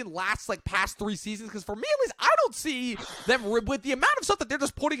show even lasts, like, past 3 seasons? Because for me, at least, I don't see them, with the amount of stuff that they're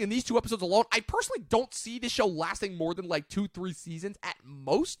just putting in these 2 episodes alone, I personally don't see this show lasting more than, like, 2-3 seasons at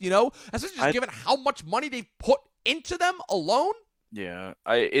most, Especially just given how much money they've put into them alone. Yeah,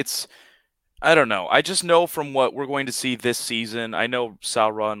 I don't know. I just know from what we're going to see this season, I know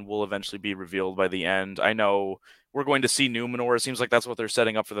Sauron will eventually be revealed by the end. I know we're going to see Numenor. It seems like that's what they're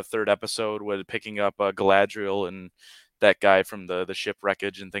setting up for the 3rd episode, with picking up Galadriel and that guy from the ship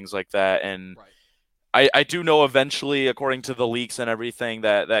wreckage and things like that. And I do know eventually, according to the leaks and everything,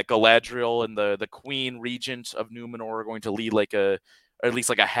 that Galadriel and the Queen Regent of Numenor are going to lead like a, or at least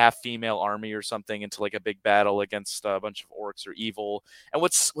like a half female army or something into like a big battle against a bunch of orcs or evil. And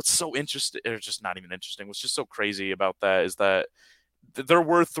what's so interesting, or just not even interesting, what's just so crazy about that is that there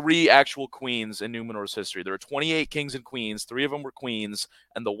were three actual queens in Numenor's history. There were 28 kings and queens. Three of them were queens,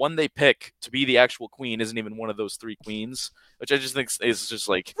 and the one they pick to be the actual queen isn't even one of those three queens, which I just think is just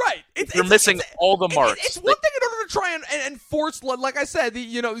like Right. they're missing all the It's marks. one thing in order to try and enforce, like I said,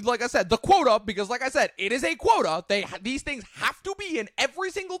 the quota, because like I said, it is a quota. These things have to be in every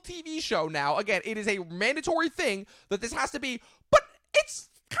single TV show now. Again, it is a mandatory thing that this has to be, but it's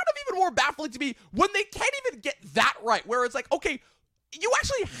kind of even more baffling to me when they can't even get that right, where it's like, okay, you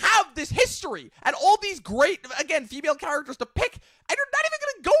actually have this history and all these great, again, female characters to pick, and you're not even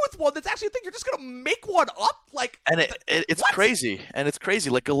going to go with one that's actually a thing. You're just going to make one up? Like, And it's what? crazy, and it's crazy.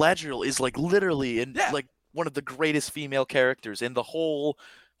 Like Galadriel is like literally in Yeah. like one of the greatest female characters in the whole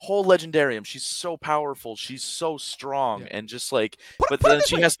legendarium. She's so powerful, she's so strong, Yeah. and just like, Put but it then this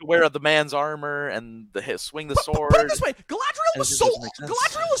she way. has to wear the man's armor and swing the sword. Put it this way, Galadriel And it was just so doesn't make sense.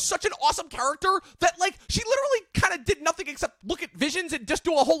 Galadriel was such an awesome character that like she literally kind of did nothing except look at visions and just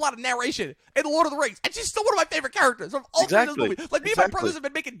do a whole lot of narration in the Lord of the Rings, and she's still one of my favorite characters from all three of those Exactly. movies. Like me and my Exactly. brothers have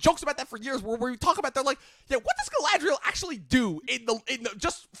been making jokes about that for years, where we talk about they're like, yeah, what does Galadriel actually do in the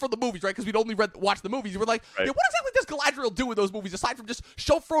just for the movies, right? Because we'd only watch the movies. We're like, Right. yeah, what exactly does Galadriel do in those movies aside from just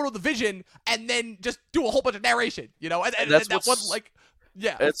show Frodo the vision and then just do a whole bunch of narration, you know? And that's that what's one like.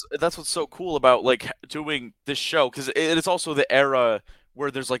 Yeah. that's what's so cool about like doing this show, because it is also the era where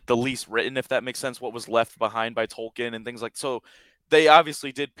there's like the least written, if that makes sense, what was left behind by Tolkien and things like. So they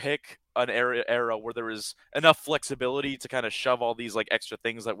obviously did pick an era where there was enough flexibility to kind of shove all these like extra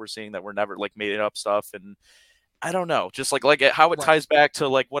things that we're seeing that were never like made up stuff. And I don't know, just like how it Right. ties back to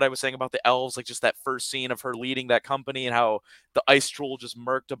like what I was saying about the elves, like just that first scene of her leading that company and how the ice troll just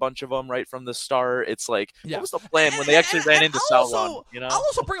murked a bunch of them right from the start. It's like, Yeah. what was the plan when they actually ran into Sauron? I'll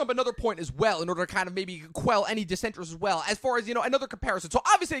also bring up another point as well in order to kind of maybe quell any dissenters as well, as far as, another comparison. So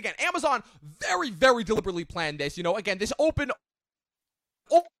obviously, again, Amazon very, very deliberately planned this. Again, this opened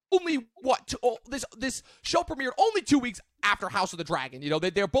only this show premiered only 2 weeks after House of the Dragon.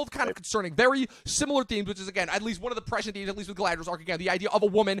 They're both kind of concerning very similar themes, which is, again, at least one of the prescient themes, at least with Galadriel's arc, again, the idea of a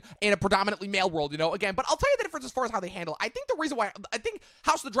woman in a predominantly male world, again. But I'll tell you the difference as far as how they handle it. I think the reason why I think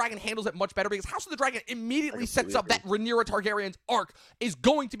House of the Dragon handles it much better, because House of the Dragon immediately sets up that Rhaenyra Targaryen's arc is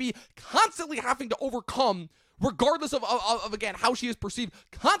going to be constantly having to overcome, regardless of again, how she is perceived,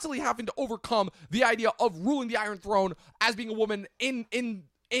 constantly having to overcome the idea of ruling the Iron Throne as being a woman in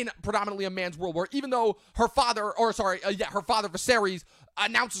predominantly a man's world, where even though her father Viserys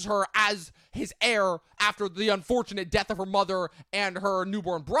announces her as his heir after the unfortunate death of her mother and her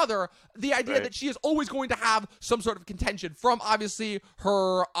newborn brother, the idea that she is always going to have some sort of contention from obviously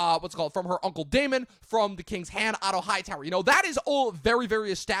her from her uncle Daemon, from the King's Hand, Otto Hightower. That is all very,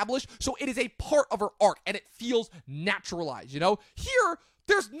 very established, so it is a part of her arc and it feels naturalized. Here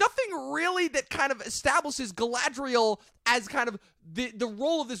there's nothing really that kind of establishes Galadriel as kind of the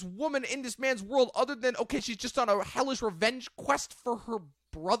role of this woman in this man's world, other than, okay, she's just on a hellish revenge quest for her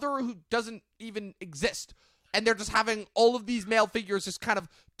brother who doesn't even exist. And they're just having all of these male figures just kind of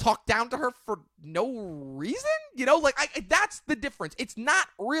talk down to her for no reason? That's the difference. It's not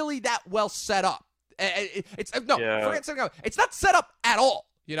really that well set up. Forget setting up. It's not set up at all.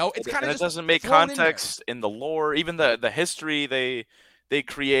 It's kind of just, it doesn't make context in the lore, even the history they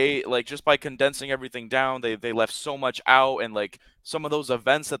create, like just by condensing everything down, they left so much out, and like some of those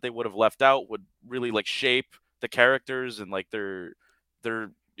events that they would have left out would really like shape the characters and like their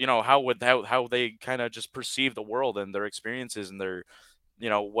how they kind of just perceive the world and their experiences and their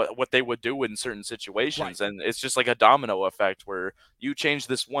what they would do in certain situations. Right. And it's just like a domino effect where you change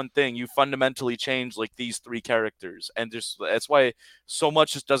this one thing, you fundamentally change like these three characters, and just that's why so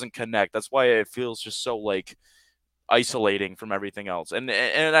much just doesn't connect. That's why it feels just so like isolating from everything else. And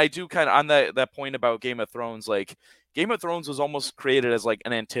I do kind of on that point about Game of Thrones, like Game of Thrones was almost created as like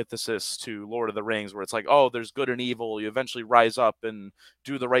an antithesis to Lord of the Rings, where it's like, oh, there's good and evil, you eventually rise up and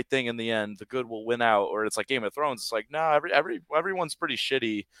do the right thing in the end, the good will win out. Or it's like Game of Thrones, it's like, nah, everyone's pretty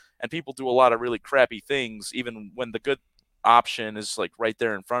shitty and people do a lot of really crappy things, even when the good option is like right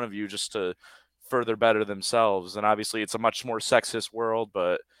there in front of you just to further better themselves. And obviously it's a much more sexist world,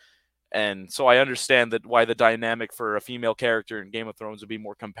 and so I understand that why the dynamic for a female character in Game of Thrones would be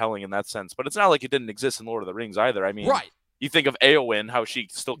more compelling in that sense. But it's not like it didn't exist in Lord of the Rings either. I mean, right. you think of Eowyn, how she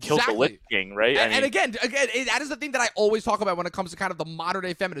still killed the Lich King, right? And again, that is the thing that I always talk about when it comes to kind of the modern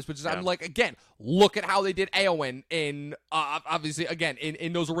day feminists, which is I'm like, again, look at how they did Eowyn in, obviously, again,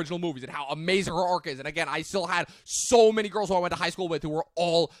 in those original movies and how amazing her arc is. And again, I still had so many girls who I went to high school with who were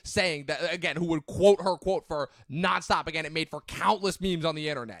all saying that, again, who would quote her quote for nonstop. Again, it made for countless memes on the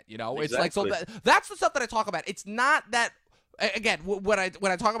internet, you know? It's like, so that's the stuff that I talk about. It's not that, again, when I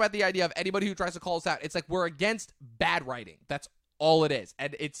talk about the idea of anybody who tries to call us out, it's like we're against bad writing. That's all it is.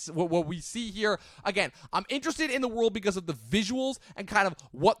 And it's what we see here. Again, I'm interested in the world because of the visuals and kind of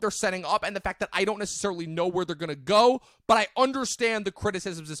what they're setting up and the fact that I don't necessarily know where they're going to go, but I understand the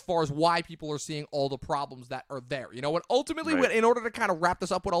criticisms as far as why people are seeing all the problems that are there. You know, and ultimately, in order to kind of wrap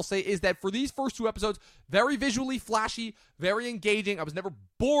this up, what I'll say is that for these first 2 episodes, very visually flashy, very engaging. I was never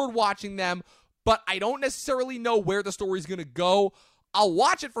bored watching them, but I don't necessarily know where the story's going to go. I'll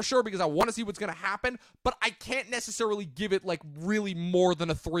watch it for sure because I want to see what's going to happen, but I can't necessarily give it like really more than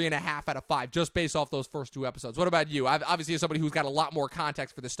a 3.5 out of 5 just based off those first 2 episodes. What about you? Obviously, as somebody who's got a lot more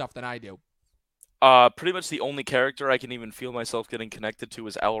context for this stuff than I do. Pretty much the only character I can even feel myself getting connected to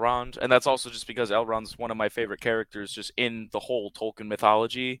is Elrond, and that's also just because Elrond's one of my favorite characters just in the whole Tolkien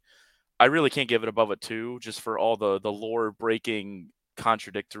mythology. I really can't give it above a 2 just for all the lore-breaking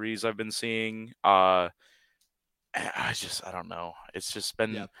contradictories I've been seeing. I don't know. It's just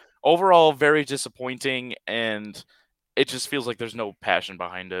been overall very disappointing, and it just feels like there's no passion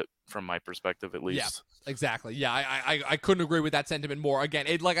behind it from my perspective, at least. Yeah, exactly. Yeah, I couldn't agree with that sentiment more. Again,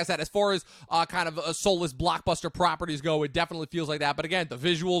 like I said, as far as kind of soulless blockbuster properties go, it definitely feels like that. But again, the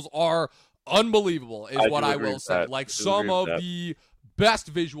visuals are unbelievable, is what I will say. Like some of the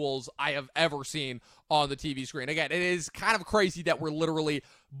best visuals I have ever seen on the TV screen. Again, it is kind of crazy that we're literally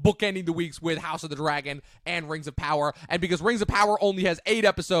bookending the weeks with House of the Dragon and Rings of Power. And because Rings of Power only has 8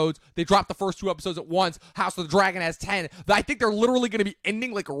 episodes, they dropped the first 2 episodes at once. House of the Dragon has 10. I think they're literally going to be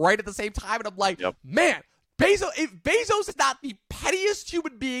ending like right at the same time. And I'm like, man, if Bezos is not the pettiest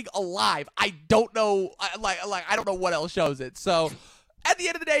human being alive, I don't know. I don't know what else shows it. So at the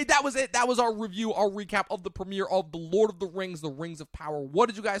end of the day, that was it. That was our review, our recap of the premiere of The Lord of the Rings, The Rings of Power. What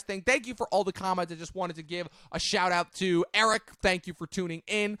did you guys think? Thank you for all the comments. I just wanted to give a shout out to Eric. Thank you for tuning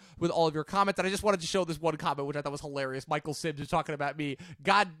in with all of your comments. And I just wanted to show this one comment, which I thought was hilarious. Michael Sims was talking about me.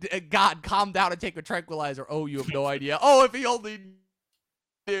 God, calm down and take a tranquilizer. Oh, you have no idea. Oh, if he only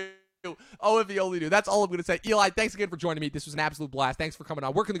knew. Oh, if he only knew. That's all I'm going to say. Eli, thanks again for joining me. This was an absolute blast. Thanks for coming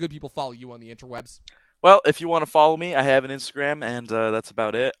on. Where can the good people follow you on the interwebs? Well, if you want to follow me, I have an Instagram, and that's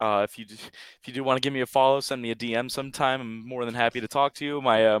about it. If you do want to give me a follow, send me a DM sometime. I'm more than happy to talk to you.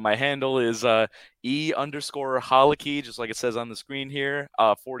 My handle is E_Holicky, just like it says on the screen here.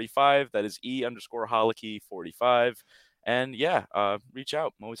 45. That is E_Holicky 45. And yeah, reach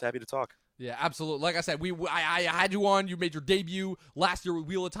out. I'm always happy to talk. Yeah, absolutely. Like I said, I had you on. You made your debut last year with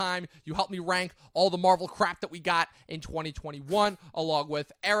Wheel of Time. You helped me rank all the Marvel crap that we got in 2021, along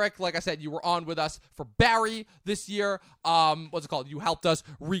with Eric. Like I said, you were on with us for Barry this year. What's it called? You helped us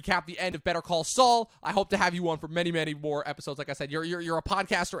recap the end of Better Call Saul. I hope to have you on for many, many more episodes. Like I said, you're a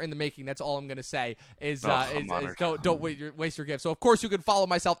podcaster in the making. That's all I'm gonna say. Don't waste your gift. So of course you can follow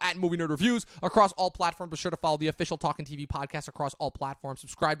myself at Movie Nerd Reviews across all platforms. Be sure to follow the official Talkin' TV podcast across all platforms.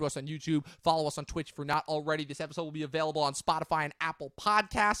 Subscribe to us on YouTube. Follow us on Twitch if you're not already. This episode will be available on Spotify and Apple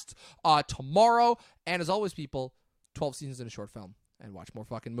Podcasts tomorrow. And as always, people, 12 seasons in a short film. And watch more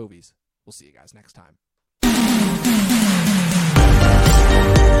fucking movies. We'll see you guys next time.